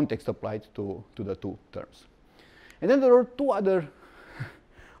 This is the context applied to the two terms. And then there are two other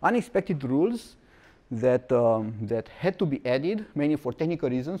unexpected rules that, that had to be added, mainly for technical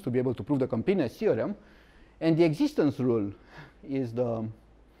reasons, to be able to prove the completeness theorem. And the existence rule is the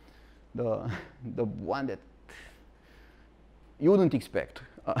one that you wouldn't expect.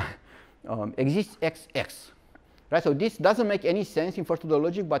 Exists XX. Right, so this doesn't make any sense in first order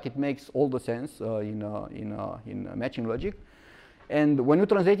logic, but it makes all the sense in matching logic. And when you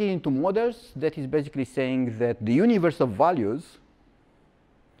translate it into models, that is basically saying that the universe of values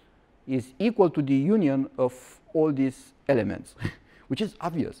is equal to the union of all these elements, which is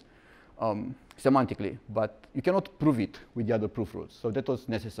obvious semantically, but you cannot prove it with the other proof rules. So that was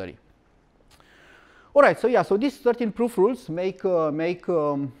necessary. All right, so yeah, so these 13 proof rules make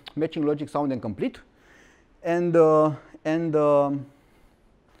matching logic sound and complete. And that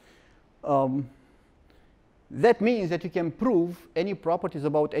means that you can prove any properties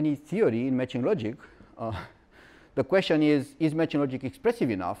about any theory in matching logic. The question is matching logic expressive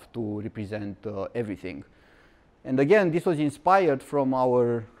enough to represent everything? And again, this was inspired from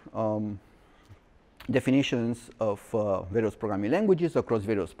our definitions of various programming languages across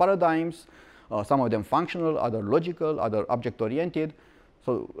various paradigms, some of them functional, other logical, other object-oriented.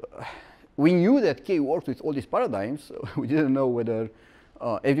 So we knew that K works with all these paradigms. We didn't know whether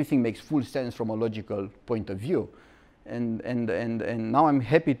everything makes full sense from a logical point of view. And now I'm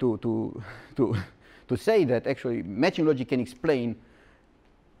happy to say that actually matching logic can explain,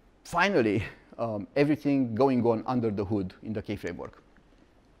 finally, everything going on under the hood in the K framework.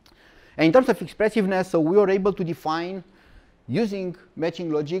 And in terms of expressiveness, so we were able to define, using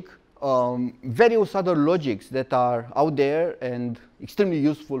matching logic, various other logics that are out there and extremely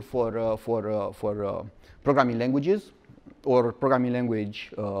useful for programming languages or programming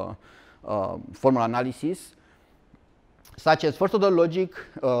language formal analysis, such as first order logic.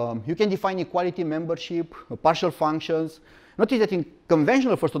 You can define equality, membership, partial functions. Notice that in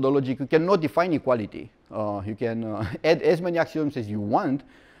conventional first order logic, you cannot define equality. You can add as many axioms as you want,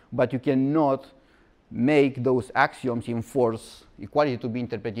 but you cannot make those axioms enforce equality to be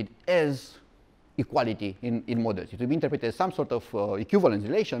interpreted as equality in models. It will be interpreted as some sort of equivalence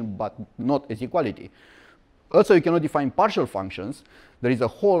relation, but not as equality. Also, you cannot define partial functions. There is a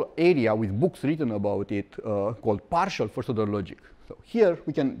whole area with books written about it called partial first order logic. So here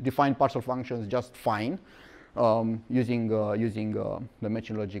we can define partial functions just fine using the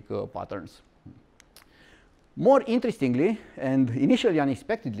matching logic patterns. More interestingly, and initially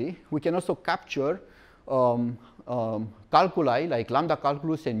unexpectedly, we can also capture calculi like lambda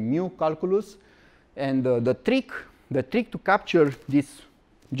calculus and mu calculus. And the trick to capture these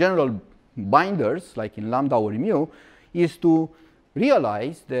general binders, like in lambda or mu, is to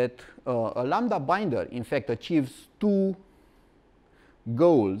realize that a lambda binder, in fact, achieves two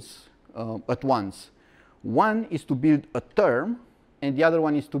goals at once. One is to build a term, and the other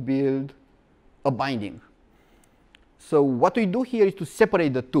one is to build a binding. So what we do here is to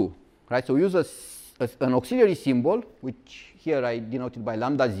separate the two, right? So we use an auxiliary symbol, which here I denoted by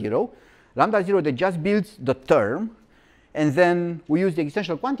lambda 0. Lambda 0 that just builds the term, and then we use the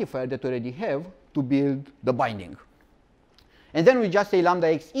existential quantifier that we already have to build the binding. And then we just say lambda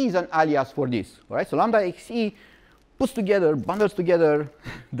xe is an alias for this, all right? So lambda xe puts together, bundles together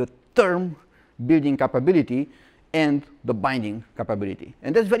the term building capability and the binding capability.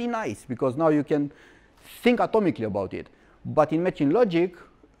 And that's very nice, because now you can think atomically about it. But in matching logic,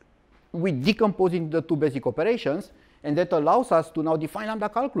 we decompose into the two basic operations, and that allows us to now define lambda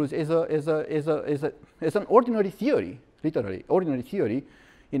calculus as an ordinary theory, literally ordinary theory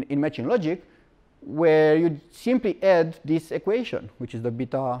in matching logic, where you simply add this equation, which is the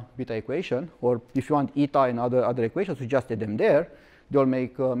beta equation, or if you want eta and other equations, you just add them there. They all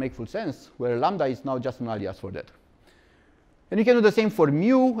make full sense, where lambda is now just an alias for that. And you can do the same for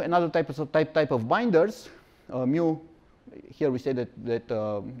mu and other type of binders. Mu, here we say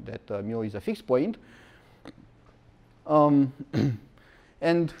that mu is a fixed point.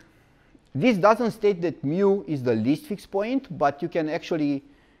 And this doesn't state that mu is the least fixed point, but you can actually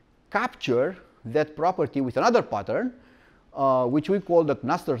capture that property with another pattern, which we call the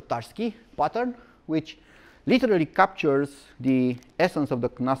Knaster-Tarski pattern, which literally captures the essence of the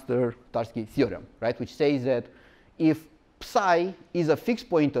Knaster-Tarski theorem, right? Which says that if psi is a fixed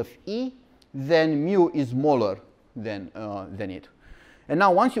point of E, then mu is smaller than it. And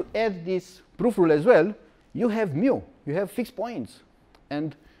now once you add this proof rule as well, you have mu, you have fixed points.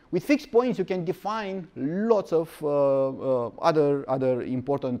 And with fixed points, you can define lots of other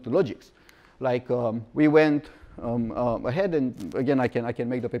important logics. Like we went ahead, and again, I can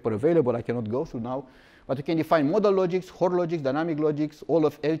make the paper available. I cannot go through now. But you can define modal logics, Hoare logics, dynamic logics, all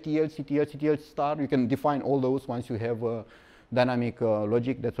of LTL, CTL, CTL star. You can define all those once you have dynamic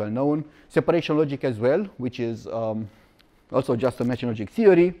logic, that's well known. Separation logic as well, which is also just a matching logic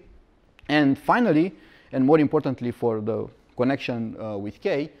theory. And finally, and more importantly for the connection with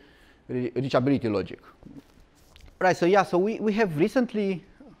K, reachability logic. Right, so yeah, so we have recently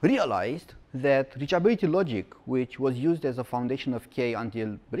realized that reachability logic, which was used as a foundation of K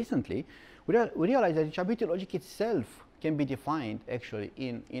until recently, we realized that reachability logic itself can be defined actually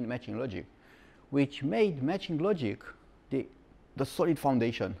in matching logic, which made matching logic the solid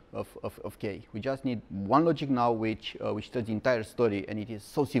foundation of K. We just need one logic now which tells the entire story, and it is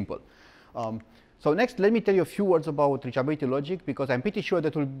so simple. So next, let me tell you a few words about reachability logic, because I'm pretty sure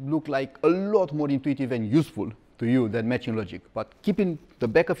that will look like a lot more intuitive and useful to you than matching logic. But keep in the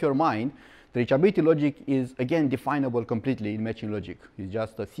back of your mind, the reachability logic is again definable completely in matching logic. It's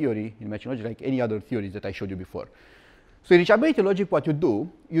just a theory in matching logic like any other theories that I showed you before. So in reachability logic, what you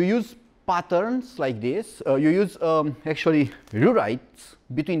do, you use patterns like this. You use actually rewrites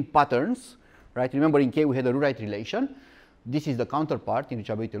between patterns, right? Remember in K we had a rewrite relation. This is the counterpart in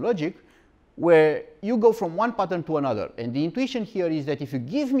reachability logic, where you go from one pattern to another. And the intuition here is that if you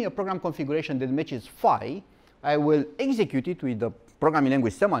give me a program configuration that matches phi, I will execute it with the programming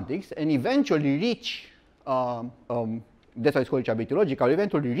language semantics and eventually reach, that's why it's called reachability logic, I'll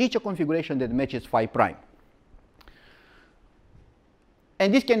eventually reach a configuration that matches phi prime.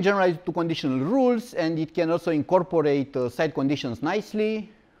 And this can generalize to conditional rules, and it can also incorporate side conditions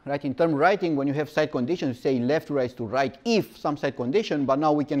nicely. Right, in term writing, when you have side conditions, you say left writes to right if some side condition, but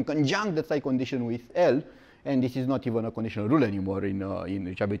now we can conjunct that side condition with L, and this is not even a conditional rule anymore in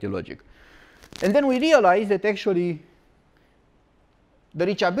reachability logic. And then we realize that actually the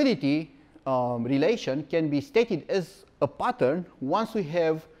reachability relation can be stated as a pattern once we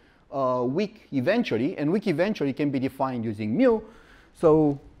have weak eventually, and weak eventually can be defined using mu.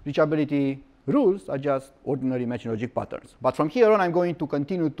 So reachability rules are just ordinary matching logic patterns. But from here on, I'm going to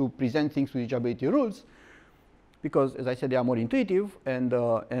continue to present things with reachability rules, because, as I said, they are more intuitive, and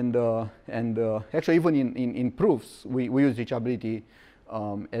actually even in proofs, we use reachability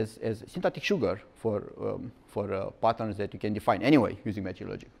as syntactic sugar for patterns that you can define anyway using matching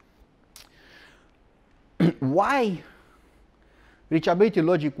logic. Why reachability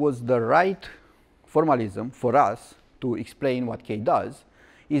logic was the right formalism for us to explain what K does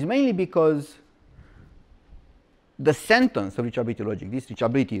is mainly because the sentence of reachability logic, this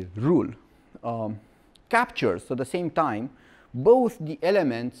reachability rule, captures at the same time both the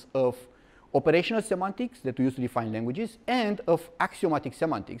elements of operational semantics that we use to define languages and of axiomatic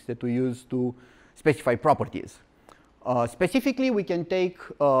semantics that we use to specify properties. Specifically, we can take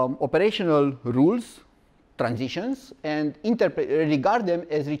operational rules, transitions, and regard them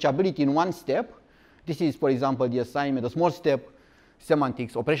as reachability in one step. This is, for example, the assignment, a small step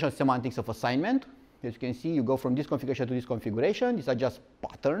semantics, operational semantics of assignment. As you can see, you go from this configuration to this configuration. These are just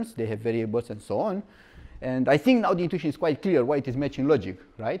patterns. They have variables and so on. And I think now the intuition is quite clear why it is matching logic,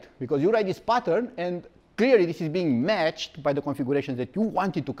 right? Because you write this pattern, and clearly this is being matched by the configurations that you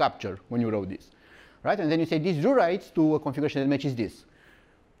wanted to capture when you wrote this, right? And then you say this rewrites to a configuration that matches this.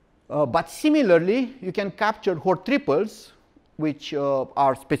 But similarly, you can capture Hoare triples, which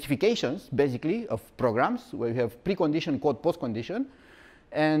are specifications, basically, of programs, where you have precondition, code, postcondition.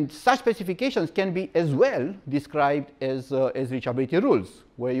 And such specifications can be as well described as reachability rules,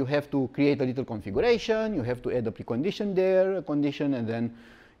 where you have to create a little configuration, you have to add a precondition there, a condition, and then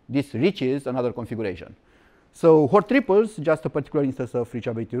this reaches another configuration. So Hoare triples, just a particular instance of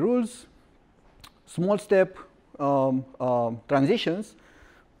reachability rules. Small step transitions,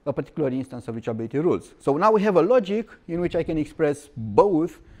 a particular instance of reachability rules. So now we have a logic in which I can express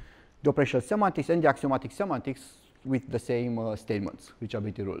both the operational semantics and the axiomatic semantics with the same statements,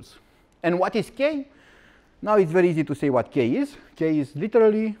 reachability rules. And what is K? Now it's very easy to say what K is. K is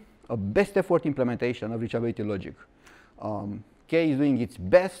literally a best effort implementation of reachability logic. K is doing its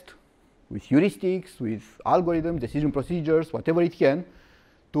best with heuristics, with algorithms, decision procedures, whatever it can,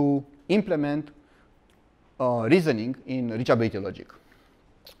 to implement reasoning in reachability logic.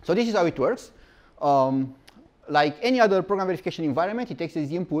 So this is how it works. Like any other program verification environment, it takes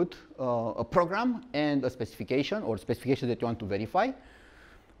as input a program and a specification, or specifications that you want to verify.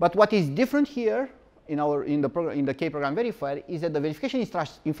 But what is different here in the K program verifier is that the verification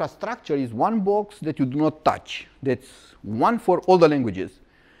infrastructure is one box that you do not touch. That's one for all the languages.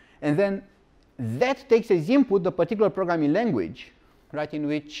 And then that takes as input the particular programming language, right, in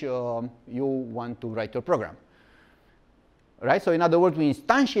which you want to write your program. Right? So in other words, we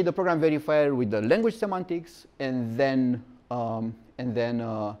instantiate the program verifier with the language semantics, and then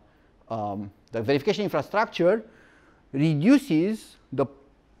the verification infrastructure reduces the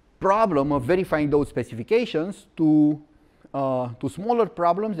problem of verifying those specifications to smaller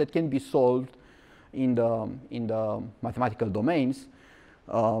problems that can be solved in the mathematical domains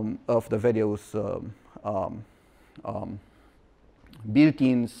of the various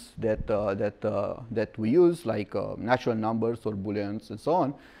built-ins that we use, like natural numbers or booleans and so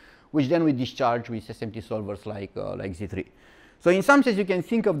on, which then we discharge with SMT solvers like Z3. So in some sense, you can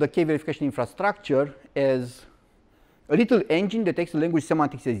think of the K verification infrastructure as a little engine that takes the language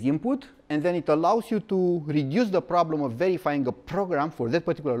semantics as input, and then it allows you to reduce the problem of verifying a program for that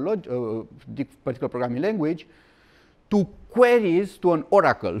particular programming language to queries to an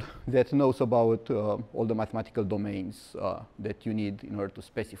oracle that knows about all the mathematical domains that you need in order to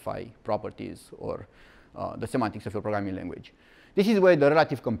specify properties or the semantics of your programming language. This is where the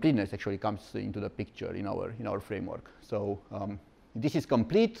relative completeness actually comes into the picture in our framework. So this is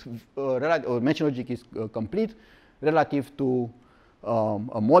complete, or mention logic is complete relative to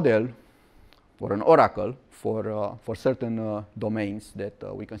a model or an oracle for certain domains that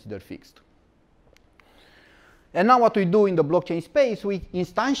we consider fixed. And now what we do in the blockchain space, we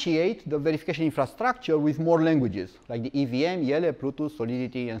instantiate the verification infrastructure with more languages, like the EVM, YELE, Plutus,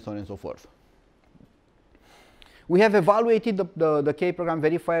 Solidity, and so on and so forth. We have evaluated the K program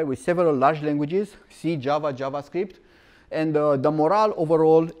verifier with several large languages, C, Java, JavaScript, and the morale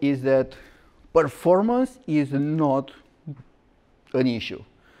overall is that performance is not an issue.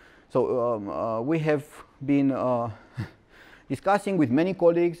 So we have been discussing with many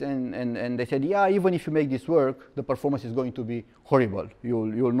colleagues, and they said, yeah, even if you make this work, the performance is going to be horrible. You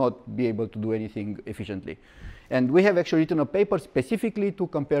will not be able to do anything efficiently. And we have actually written a paper specifically to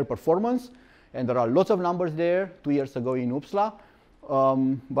compare performance, and there are lots of numbers there 2 years ago in Uppsala.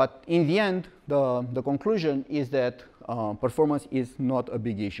 But in the end, the conclusion is that performance is not a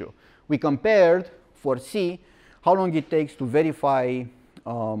big issue. We compared for C how long it takes to verify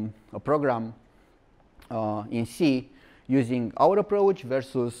a program in C using our approach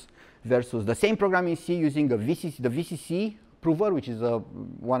versus the same program in C using the VCC prover, which is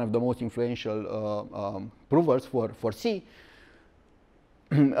one of the most influential provers for C,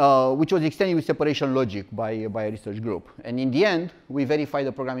 which was extended with separation logic by a research group. And in the end, we verified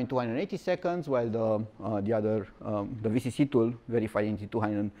the program in 280 seconds, while the VCC tool verified in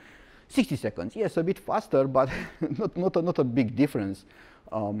 260 seconds. Yes, a bit faster, but not a big difference.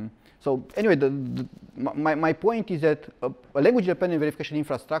 So anyway, my point is that a language-dependent verification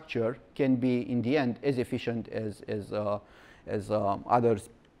infrastructure can be, in the end, as efficient as other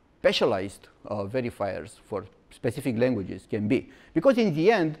specialized verifiers for specific languages can be. Because in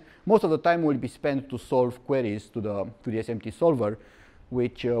the end, most of the time will be spent to solve queries to the SMT solver,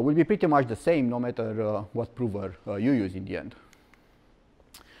 which will be pretty much the same no matter what prover you use in the end.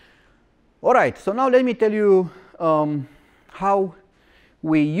 All right, so now let me tell you how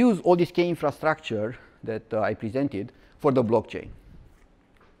we use all this K infrastructure that I presented for the blockchain.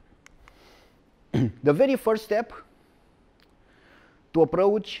 The very first step to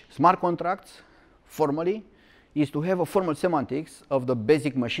approach smart contracts formally is to have a formal semantics of the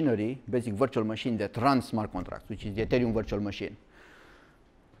basic machinery, basic virtual machine that runs smart contracts, which is the Ethereum virtual machine.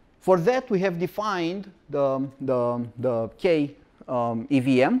 For that, we have defined the K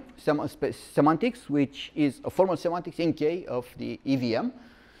EVM semantics, which is a formal semantics in K of the EVM.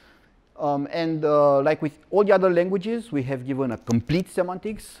 Like with all the other languages, we have given a complete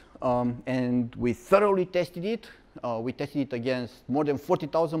semantics, and we thoroughly tested it. We tested it against more than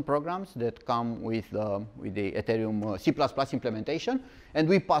 40,000 programs that come with the Ethereum C++ implementation, and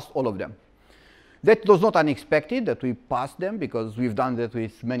we passed all of them. That was not unexpected that we passed them, because we've done that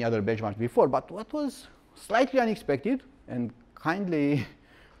with many other benchmarks before. But what was slightly unexpected and kindly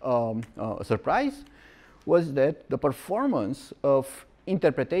a surprise was that the performance of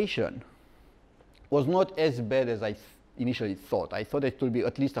interpretation was not as bad as I initially thought. I thought it would be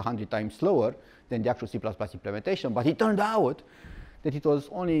at least 100 times slower than the actual C++ implementation, but it turned out that it was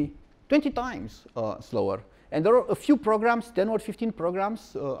only 20 times slower. And there are a few programs, 10 or 15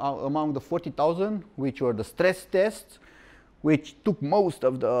 programs among the 40,000, which were the stress tests, which took most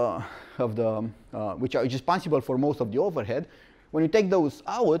of which are responsible for most of the overhead. When you take those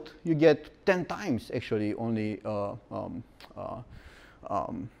out, you get 10 times actually only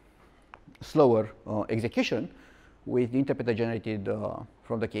slower execution with the interpreter generated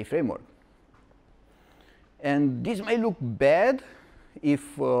from the K framework. And this may look bad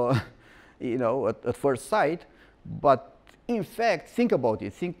if, you know, at first sight, but in fact, think about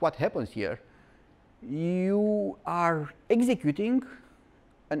it. Think what happens here. You are executing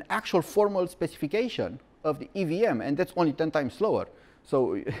an actual formal specification of the EVM, and that's only 10 times slower.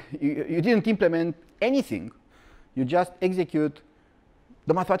 So you didn't implement anything. You just execute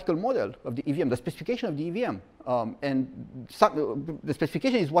the mathematical model of the EVM, the specification of the EVM. And the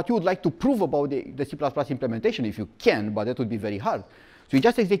specification is what you would like to prove about the C++ implementation if you can, but that would be very hard. So you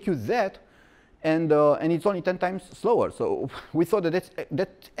just execute that, and it's only 10 times slower. So we thought that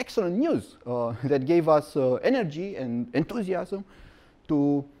that's excellent news that gave us energy and enthusiasm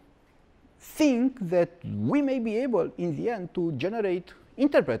to think that we may be able, in the end, to generate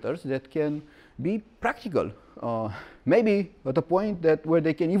interpreters that can be practical, maybe at a point that where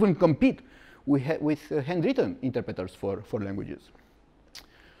they can even compete with handwritten interpreters for languages.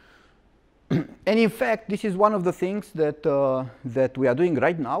 And in fact, this is one of the things that, that we are doing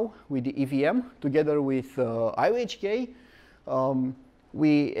right now with the EVM, together with IOHK.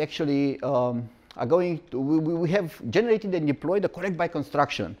 We actually are going to, we have generated and deployed a correct by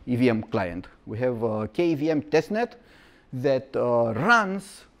construction EVM client. We have a KEVM testnet that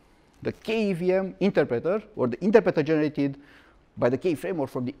runs the KEVM interpreter, or the interpreter generated by the K framework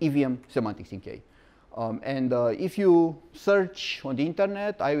from the EVM semantics in K. If you search on the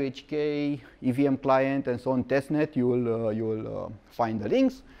internet, IOHK, EVM client, and so on, testnet, you will find the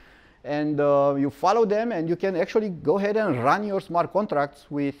links. And you follow them, and you can actually go ahead and run your smart contracts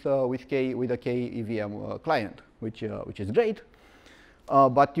with a K EVM client, which is great.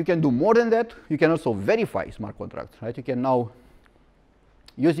 But you can do more than that. You can also verify smart contracts, right? You can now,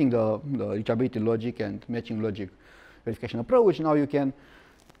 using the reachability logic and matching logic verification approach, now you can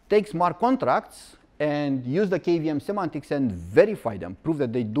take smart contracts and use the KVM semantics and verify them, prove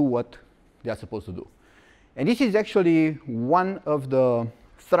that they do what they are supposed to do. And this is actually one of the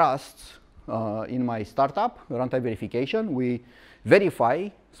thrusts in my startup, Runtime Verification. We verify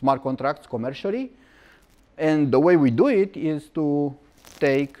smart contracts commercially. And the way we do it is to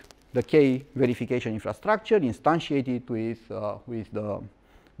take the K verification infrastructure, instantiate it with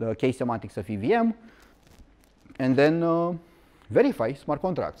the K semantics of EVM, and then verify smart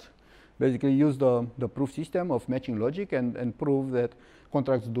contracts. Basically use the proof system of matching logic and prove that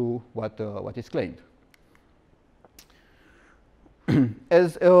contracts do what is claimed.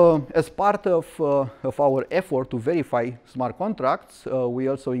 As part of our effort to verify smart contracts, we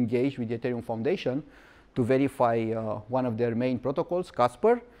also engaged with the Ethereum Foundation to verify one of their main protocols,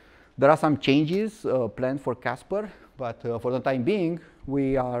 Casper. There are some changes planned for Casper, but for the time being,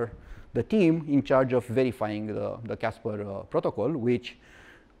 we are the team in charge of verifying the Casper protocol, which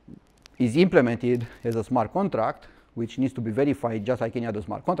is implemented as a smart contract, which needs to be verified just like any other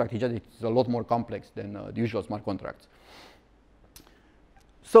smart contract. It's a lot more complex than the usual smart contracts.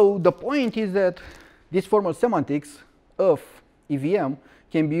 So the point is that this formal semantics of EVM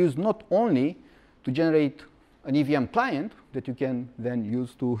can be used not only to generate an EVM client that you can then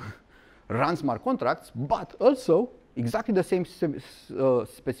use to run smart contracts, but also exactly the same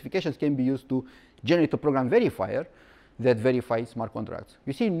specifications can be used to generate a program verifier that verifies smart contracts.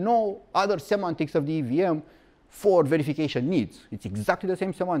 You see, no other semantics of the EVM for verification needs. It's exactly the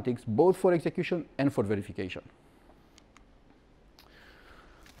same semantics, both for execution and for verification.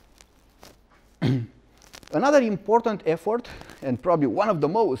 Another important effort, and probably one of the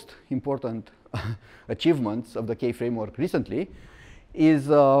most important achievements of the K framework recently, is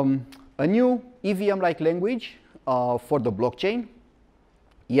a new EVM-like language for the blockchain,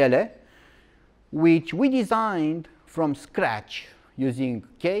 Yele, which we designed from scratch using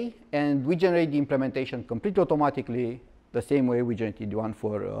K, and we generate the implementation completely automatically the same way we generated one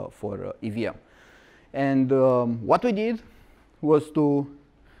for EVM. And what we did was to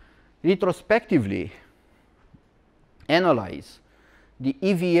retrospectively analyze the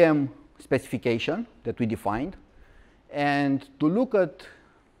EVM specification that we defined and to look at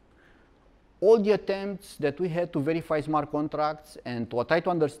all the attempts that we had to verify smart contracts and to try to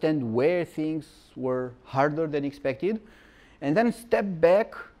understand where things were harder than expected, and then step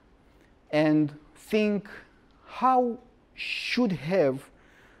back and think how should have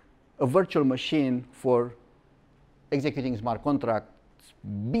a virtual machine for executing smart contracts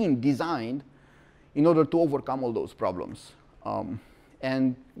being designed in order to overcome all those problems.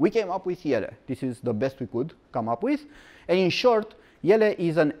 And we came up with Yele. This is the best we could come up with. And in short, Yele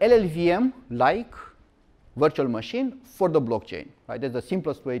is an LLVM-like virtual machine for the blockchain. Right? That's the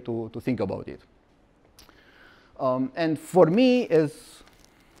simplest way to think about it. And for me, as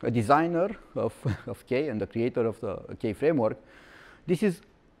a designer of, of K and the creator of the K framework, this is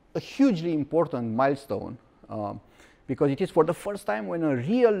a hugely important milestone because it is for the first time when a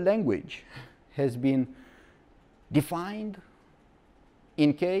real language has been defined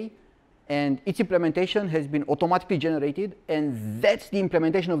in K and its implementation has been automatically generated, and that's the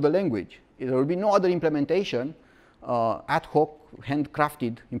implementation of the language. There will be no other implementation, ad hoc,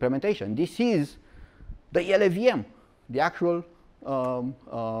 handcrafted implementation. This is the LLVM, the actual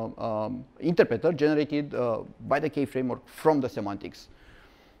interpreter generated by the K framework from the semantics.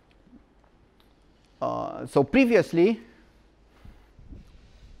 So previously,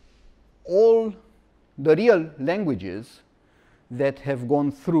 all the real languages that have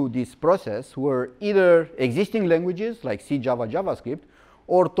gone through this process were either existing languages like C, Java, JavaScript,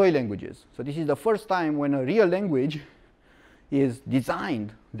 or toy languages. So this is the first time when a real language is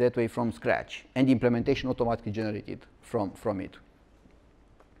designed that way from scratch and the implementation automatically generated from it.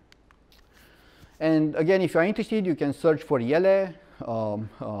 And again, if you are interested, you can search for Yele,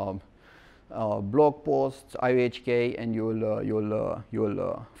 blog posts, IOHK, and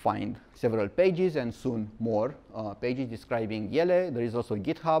you'll find several pages and soon more pages describing Yele. There is also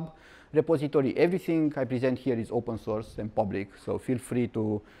GitHub repository. Everything I present here is open source and public, so feel free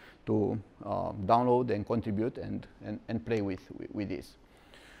to download and contribute and play with this.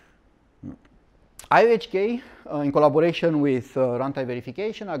 IOHK, in collaboration with Runtime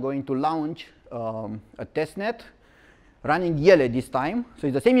Verification, are going to launch a testnet running Yele this time. So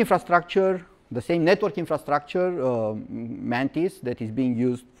it's the same infrastructure, the same network infrastructure, Mantis, that is being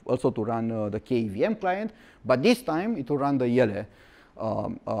used also to run the KVM client, but this time it will run the Yele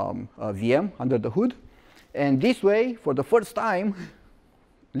VM under the hood. And this way, for the first time,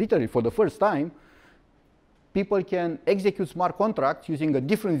 literally for the first time, people can execute smart contracts using a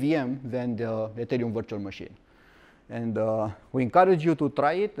different VM than the Ethereum virtual machine. And we encourage you to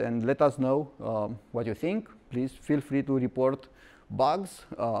try it and let us know what you think. Please feel free to report bugs,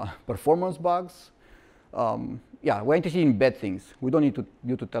 performance bugs. Yeah, we're interested in bad things. We don't need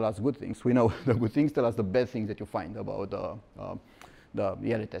you to tell us good things. We know the good things. Tell us the bad things that you find about the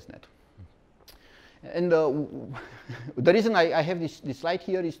Yele testnet. And the reason I have this slide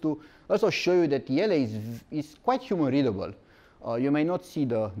here is to also show you that Yele is quite human readable. You may not see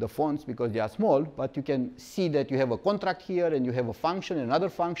the fonts because they are small, but you can see that you have a contract here and you have a function, another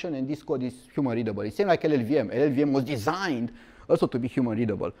function, and this code is human readable. It's same like LLVM. LLVM was designed also to be human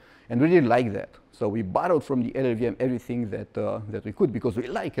readable, and we really like that. So we borrowed from the LLVM everything that we could because we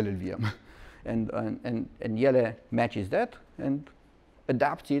like LLVM, and Yele matches that and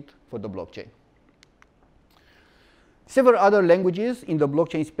adapts it for the blockchain. Several other languages in the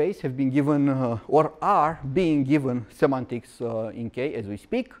blockchain space have been given or are being given semantics in K as we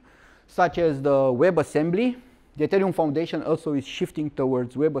speak, such as the WebAssembly. The Ethereum Foundation also is shifting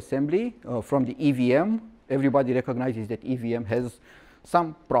towards WebAssembly from the EVM. Everybody recognizes that EVM has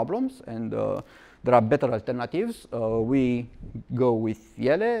some problems, and there are better alternatives. We go with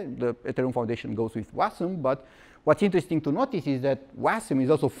Yele. The Ethereum Foundation goes with WASM. But what's interesting to notice is that WASM is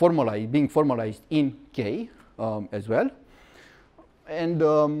also being formalized in K. As well.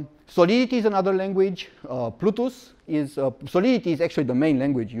 And Solidity is another language. Plutus is Solidity is actually the main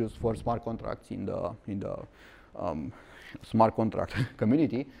language used for smart contracts in the smart contract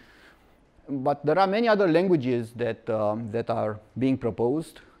community. But there are many other languages that that are being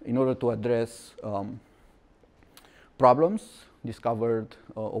proposed in order to address problems discovered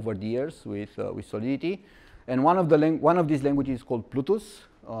over the years with Solidity. And one of these languages is called Plutus.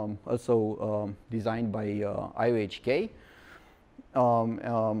 Also designed by IOHK,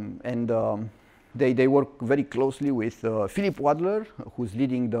 they work very closely with Philip Wadler, who's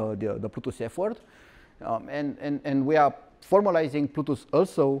leading the Plutus effort, and we are formalizing Plutus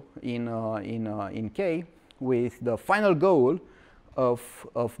also in K with the final goal of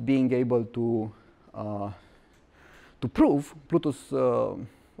being able to prove Plutus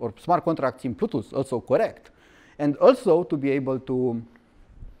or smart contracts in Plutus also correct, and also to be able to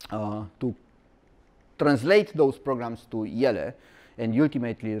translate those programs to Yele and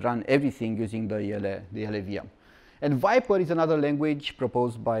ultimately run everything using the Yele VM. And Viper is another language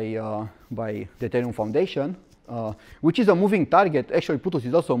proposed by the Ethereum Foundation, which is a moving target. Actually, Plutus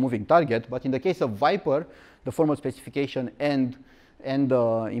is also a moving target, but in the case of Viper, the formal specification and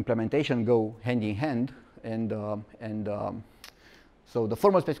the implementation go hand in hand. So the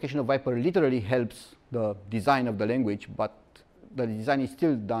formal specification of Viper literally helps the design of the language, but the design is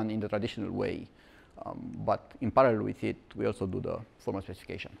still done in the traditional way, but in parallel with it, we also do the formal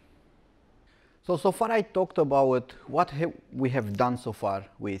specification. So far I talked about what we have done so far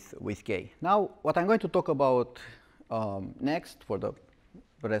with K. Now, what I'm going to talk about next for the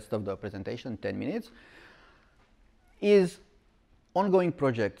the rest of the presentation, 10 minutes, is ongoing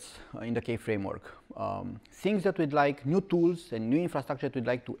projects in the K framework. Things that we'd like, new tools and new infrastructure that we'd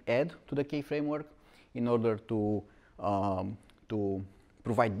like to add to the K framework in order to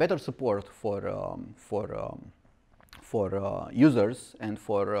provide better support for users and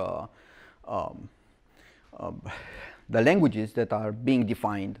for the languages that are being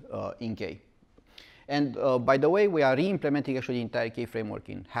defined in K. And by the way, we are re-implementing actually the entire K framework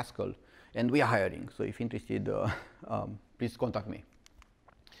in Haskell, and we are hiring. So if interested, please contact me.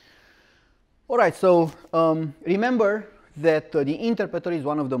 All right, so remember that the interpreter is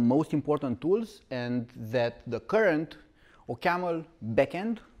one of the most important tools, and that the current OCaml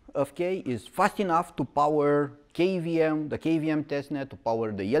backend of K is fast enough to power KVM, the KVM testnet, to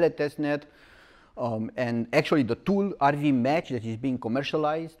power the YLE testnet, and actually the tool RV Match that is being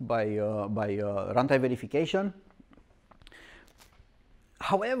commercialized by Runtime Verification.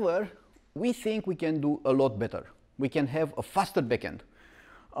 However, we think we can do a lot better. We can have a faster backend.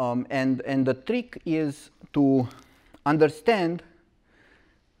 And the trick is to understand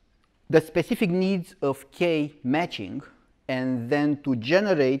the specific needs of K matching, and then to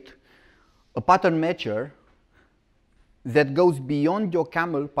generate a pattern matcher that goes beyond your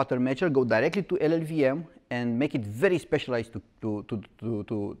OCaml pattern matcher, go directly to LLVM, and make it very specialized to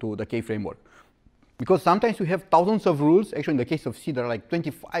the K framework. Because sometimes you have thousands of rules. Actually, in the case of C, there are like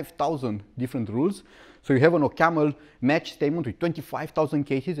 25,000 different rules. So you have an OCaml match statement with 25,000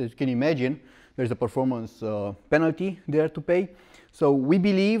 cases. As you can imagine, there's a performance penalty there to pay. So we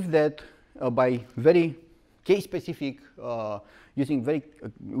believe that by very case-specific, we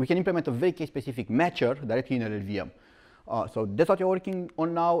can implement a very case-specific matcher directly in LLVM. So that's what we're working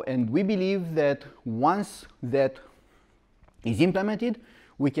on now, and we believe that once that is implemented,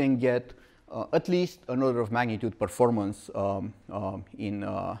 we can get at least an order of magnitude performance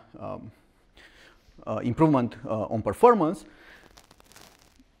improvement on performance.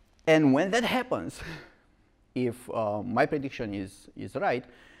 And when that happens, if my prediction is right,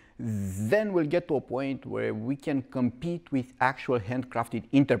 then we'll get to a point where we can compete with actual handcrafted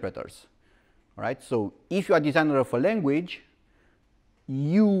interpreters. All right? So if you are a designer of a language,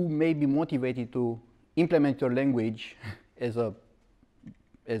 you may be motivated to implement your language as a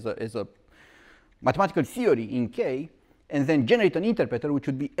mathematical theory in K, and then generate an interpreter which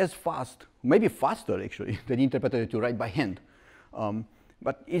would be as fast, maybe faster actually, than the interpreter that you write by hand.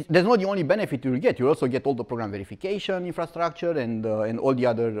 But that's not the only benefit you will get. You also get all the program verification infrastructure and all the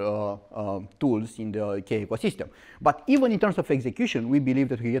other tools in the K ecosystem. But even in terms of execution, we believe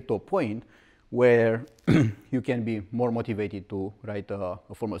that we get to a point where you can be more motivated to write a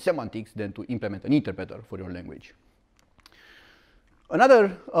formal semantics than to implement an interpreter for your language.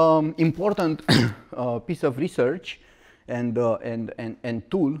 Another important piece of research and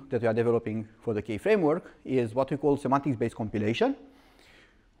tool that we are developing for the K framework is what we call semantics-based compilation,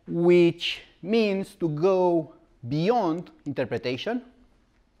 which means to go beyond interpretation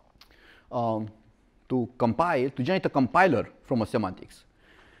to generate a compiler from a semantics.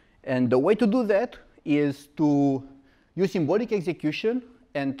 And the way to do that is to use symbolic execution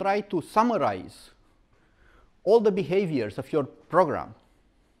and try to summarize all the behaviors of your program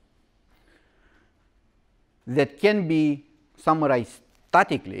that can be summarized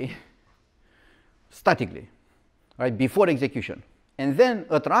statically, right, before execution. And then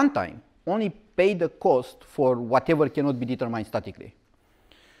at runtime, only pay the cost for whatever cannot be determined statically.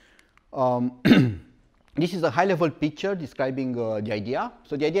 This is a high-level picture describing the idea.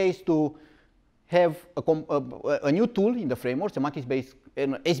 So the idea is to have a new tool in the framework, semantics-based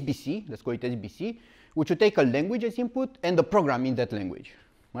SBC, let's call it SBC, which would take a language as input and the program in that language,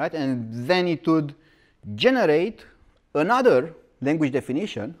 right? And then it would generate another language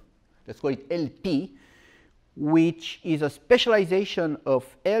definition, let's call it LP, which is a specialization of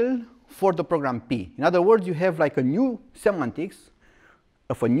L for the program P. In other words, you have like a new semantics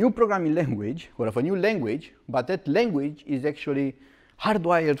of a new programming language or of a new language, but that language is actually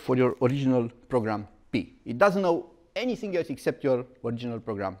hardwired for your original program P. It doesn't know anything else except your original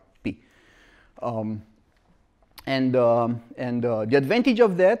program P. The advantage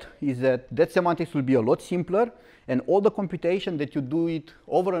of that is that semantics will be a lot simpler, and all the computation that you do it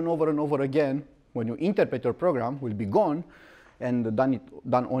over and over and over again when you interpret your program will be gone and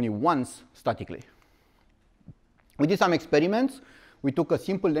done only once statically. We did some experiments. We took a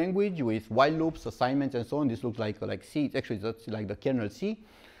simple language with while loops, assignments, and so on. This looks like C. It's actually that's like the kernel C.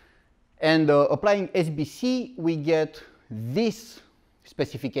 And applying SBC, we get this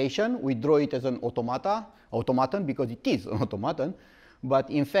specification. We draw it as an automaton because it is an automaton. but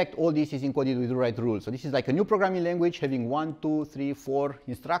in fact, all this is encoded with rewrite rules. So this is like a new programming language having 1, 2, 3, 4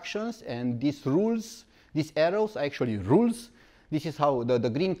 instructions, and these rules, these arrows are actually rules. This is how the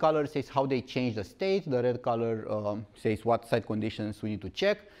green color says how they change the state, the red color says what side conditions we need to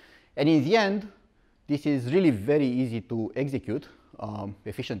check, and in the end, this is really very easy to execute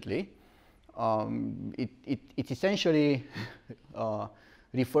efficiently. It essentially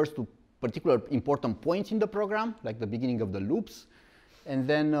refers to particular important points in the program, like the beginning of the loops. And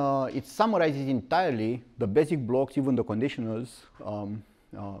then it summarizes entirely the basic blocks, even the conditionals.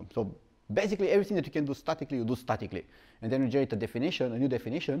 So basically everything that you can do statically, you do statically. And then you generate a definition, a new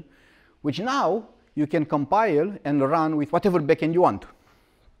definition, which now you can compile and run with whatever backend you want.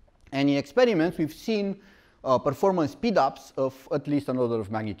 And in experiments, we've seen performance speedups of at least an order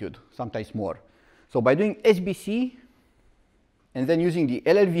of magnitude, sometimes more. So by doing SBC and then using the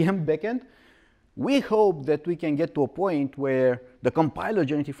LLVM backend, we hope that we can get to a point where the compiler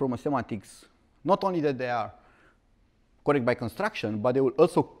generated from a semantics, not only that they are correct by construction, but they will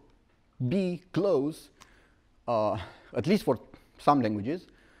also be close, at least for some languages,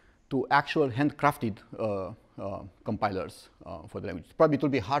 to actual handcrafted compilers for the language. Probably it will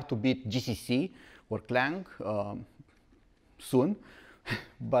be hard to beat GCC or Clang soon,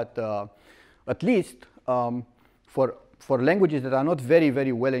 but at least for languages that are not very,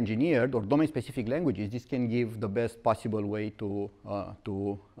 very well engineered or domain-specific languages, this can give the best possible way to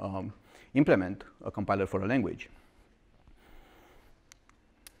implement a compiler for a language.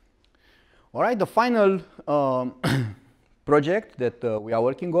 All right, the final project that we are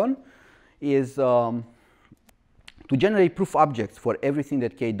working on is to generate proof objects for everything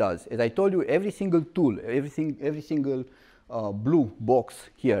that K does. As I told you, every single tool, every single blue box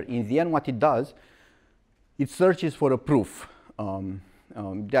here, in the end what it does, it searches for a proof.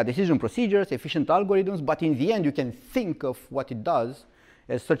 There are decision procedures, efficient algorithms, but in the end you can think of what it does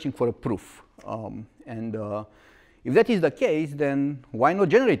as searching for a proof. If that is the case, then why not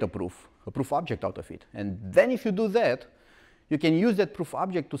generate a proof object out of it? And then if you do that, you can use that proof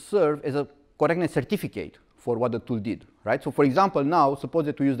object to serve as a correctness certificate for what the tool did, right? So for example, now suppose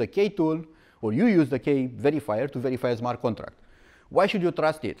that we use the K tool, or you use the K verifier to verify a smart contract. Why should you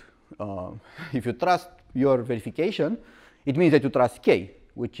trust it? If you trust your verification, it means that you trust K,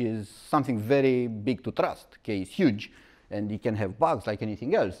 which is something very big to trust. K is huge, and it can have bugs like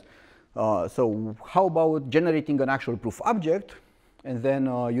anything else. So how about generating an actual proof object, and then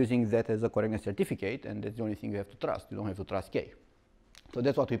using that as a correctness certificate, and that's the only thing you have to trust. You don't have to trust K. So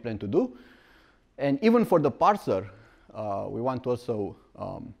that's what we plan to do. And even for the parser, we want to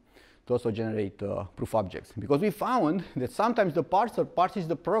also generate proof objects, because we found that sometimes the parser parses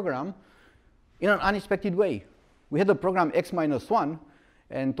the program in an unexpected way. We had the program x-1,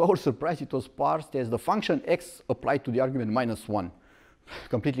 and to our surprise, it was parsed as the function x applied to the argument -1,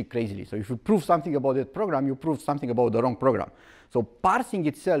 completely crazily. So if you prove something about that program, you prove something about the wrong program. So parsing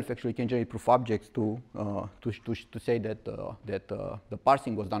itself actually can generate proof objects to say that, the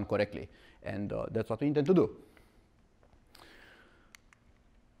parsing was done correctly. And that's what we intend to do.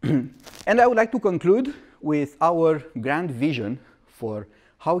 And I would like to conclude with our grand vision for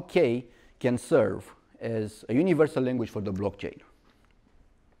how K can serve as a universal language for the blockchain.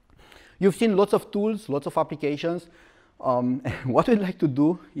 You've seen lots of tools, lots of applications. What we'd like to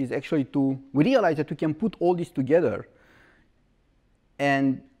do is actually we realize that we can put all this together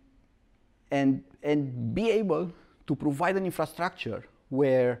and be able to provide an infrastructure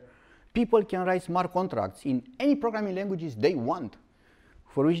where people can write smart contracts in any programming languages they want,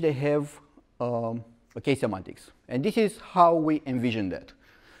 for which they have a K semantics. And this is how we envision that.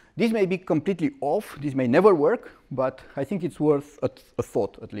 This may be completely off, this may never work, but I think it's worth a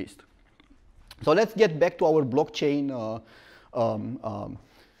thought at least. So let's get back to our blockchain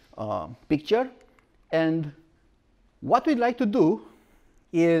picture. And what we'd like to do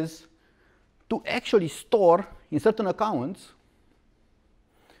is to actually store in certain accounts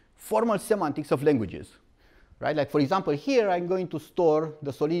formal semantics of languages, right? Like for example, here I'm going to store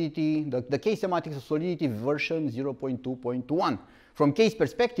the Solidity, the K semantics of Solidity version 0.2.1. From K's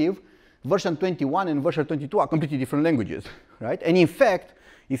perspective, version 21 and version 22 are completely different languages, right? And in fact,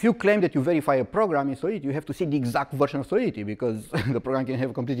 if you claim that you verify a program in Solidity, you have to see the exact version of Solidity, because the program can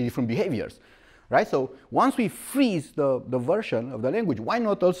have completely different behaviors, right? So once we freeze the version of the language, why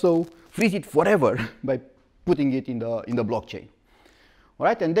not also freeze it forever by putting it in the blockchain? All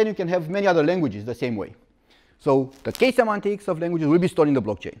right, and then you can have many other languages the same way. So the K semantics of languages will be stored in the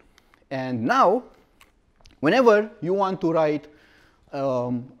blockchain. And now, whenever you want to write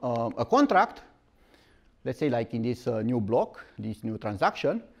a contract, let's say like in this new block, this new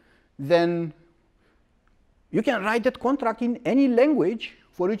transaction, then you can write that contract in any language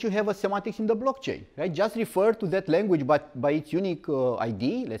for which you have a semantics in the blockchain, right? Just refer to that language by its unique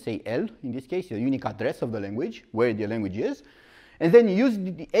ID, let's say L in this case, the unique address of the language, where the language is, and then use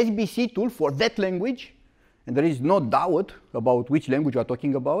the SBC tool for that language. And there is no doubt about which language you are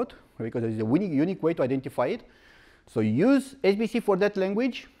talking about, because there is a unique way to identify it. So use SBC for that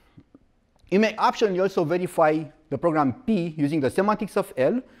language. You may optionally also verify the program P using the semantics of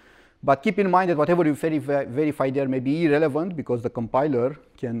L, but keep in mind that whatever you verify there may be irrelevant because the compiler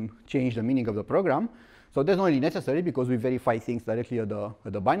can change the meaning of the program. So that's not really necessary because we verify things directly at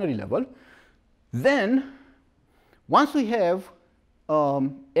the binary level. Then, once we have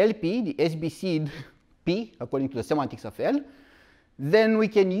LP, the SBC'd P according to the semantics of L, then we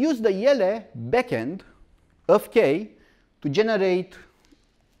can use the YELE backend of K to generate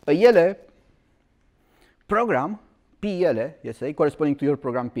a YELE program, P YELE, yes, corresponding to your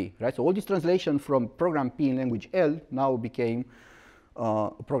program P, right? So all this translation from program P in language L now became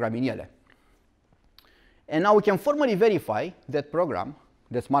a program in YELE. And now we can formally verify that program,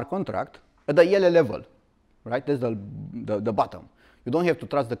 that smart contract, at the YELE level, right? That's the bottom. You don't have to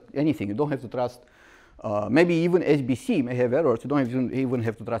trust anything. You don't have to trust, maybe even SBC may have errors. You don't even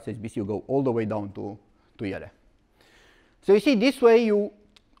have to trust SBC. You go all the way down to YELE. So you see, this way you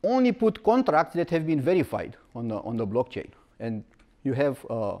only put contracts that have been verified on the blockchain. And you have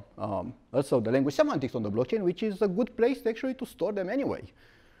also the language semantics on the blockchain, which is a good place actually to store them anyway.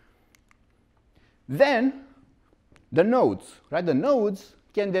 Then the nodes, right? The nodes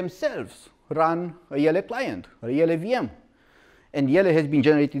can themselves run a YELE client, or a YELE VM. And YELE has been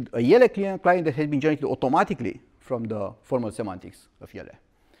generated, a YELE client that has been generated automatically from the formal semantics of YELE.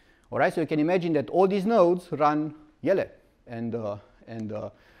 All right, so you can imagine that all these nodes run YELE.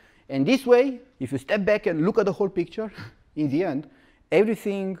 And this way, if you step back and look at the whole picture, in the end,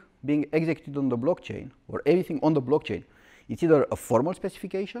 everything being executed on the blockchain, or everything on the blockchain, it's either a formal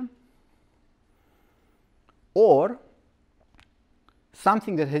specification or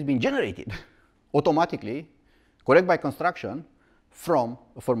something that has been generated automatically, correct by construction, from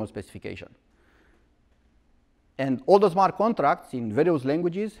a formal specification. And all the smart contracts in various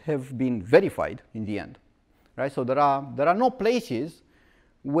languages have been verified in the end. Right? So there are no places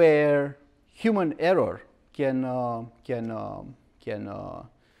where human error can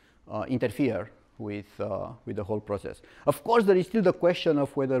interfere with the whole process. Of course, there is still the question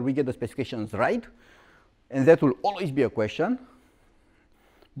of whether we get the specifications right, and that will always be a question.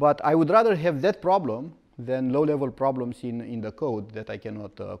 But I would rather have that problem than low-level problems in the code that I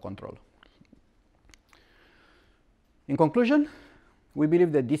cannot control. In conclusion, we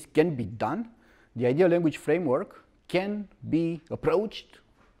believe that this can be done. The ideal language framework can be approached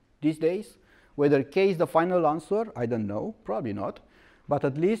these days. Whether K is the final answer, I don't know, probably not. But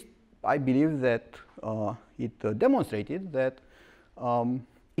at least I believe that it demonstrated that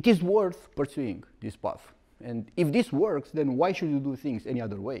it is worth pursuing this path. And if this works, then why should you do things any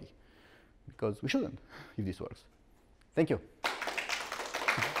other way? Because we shouldn't if this works. Thank you.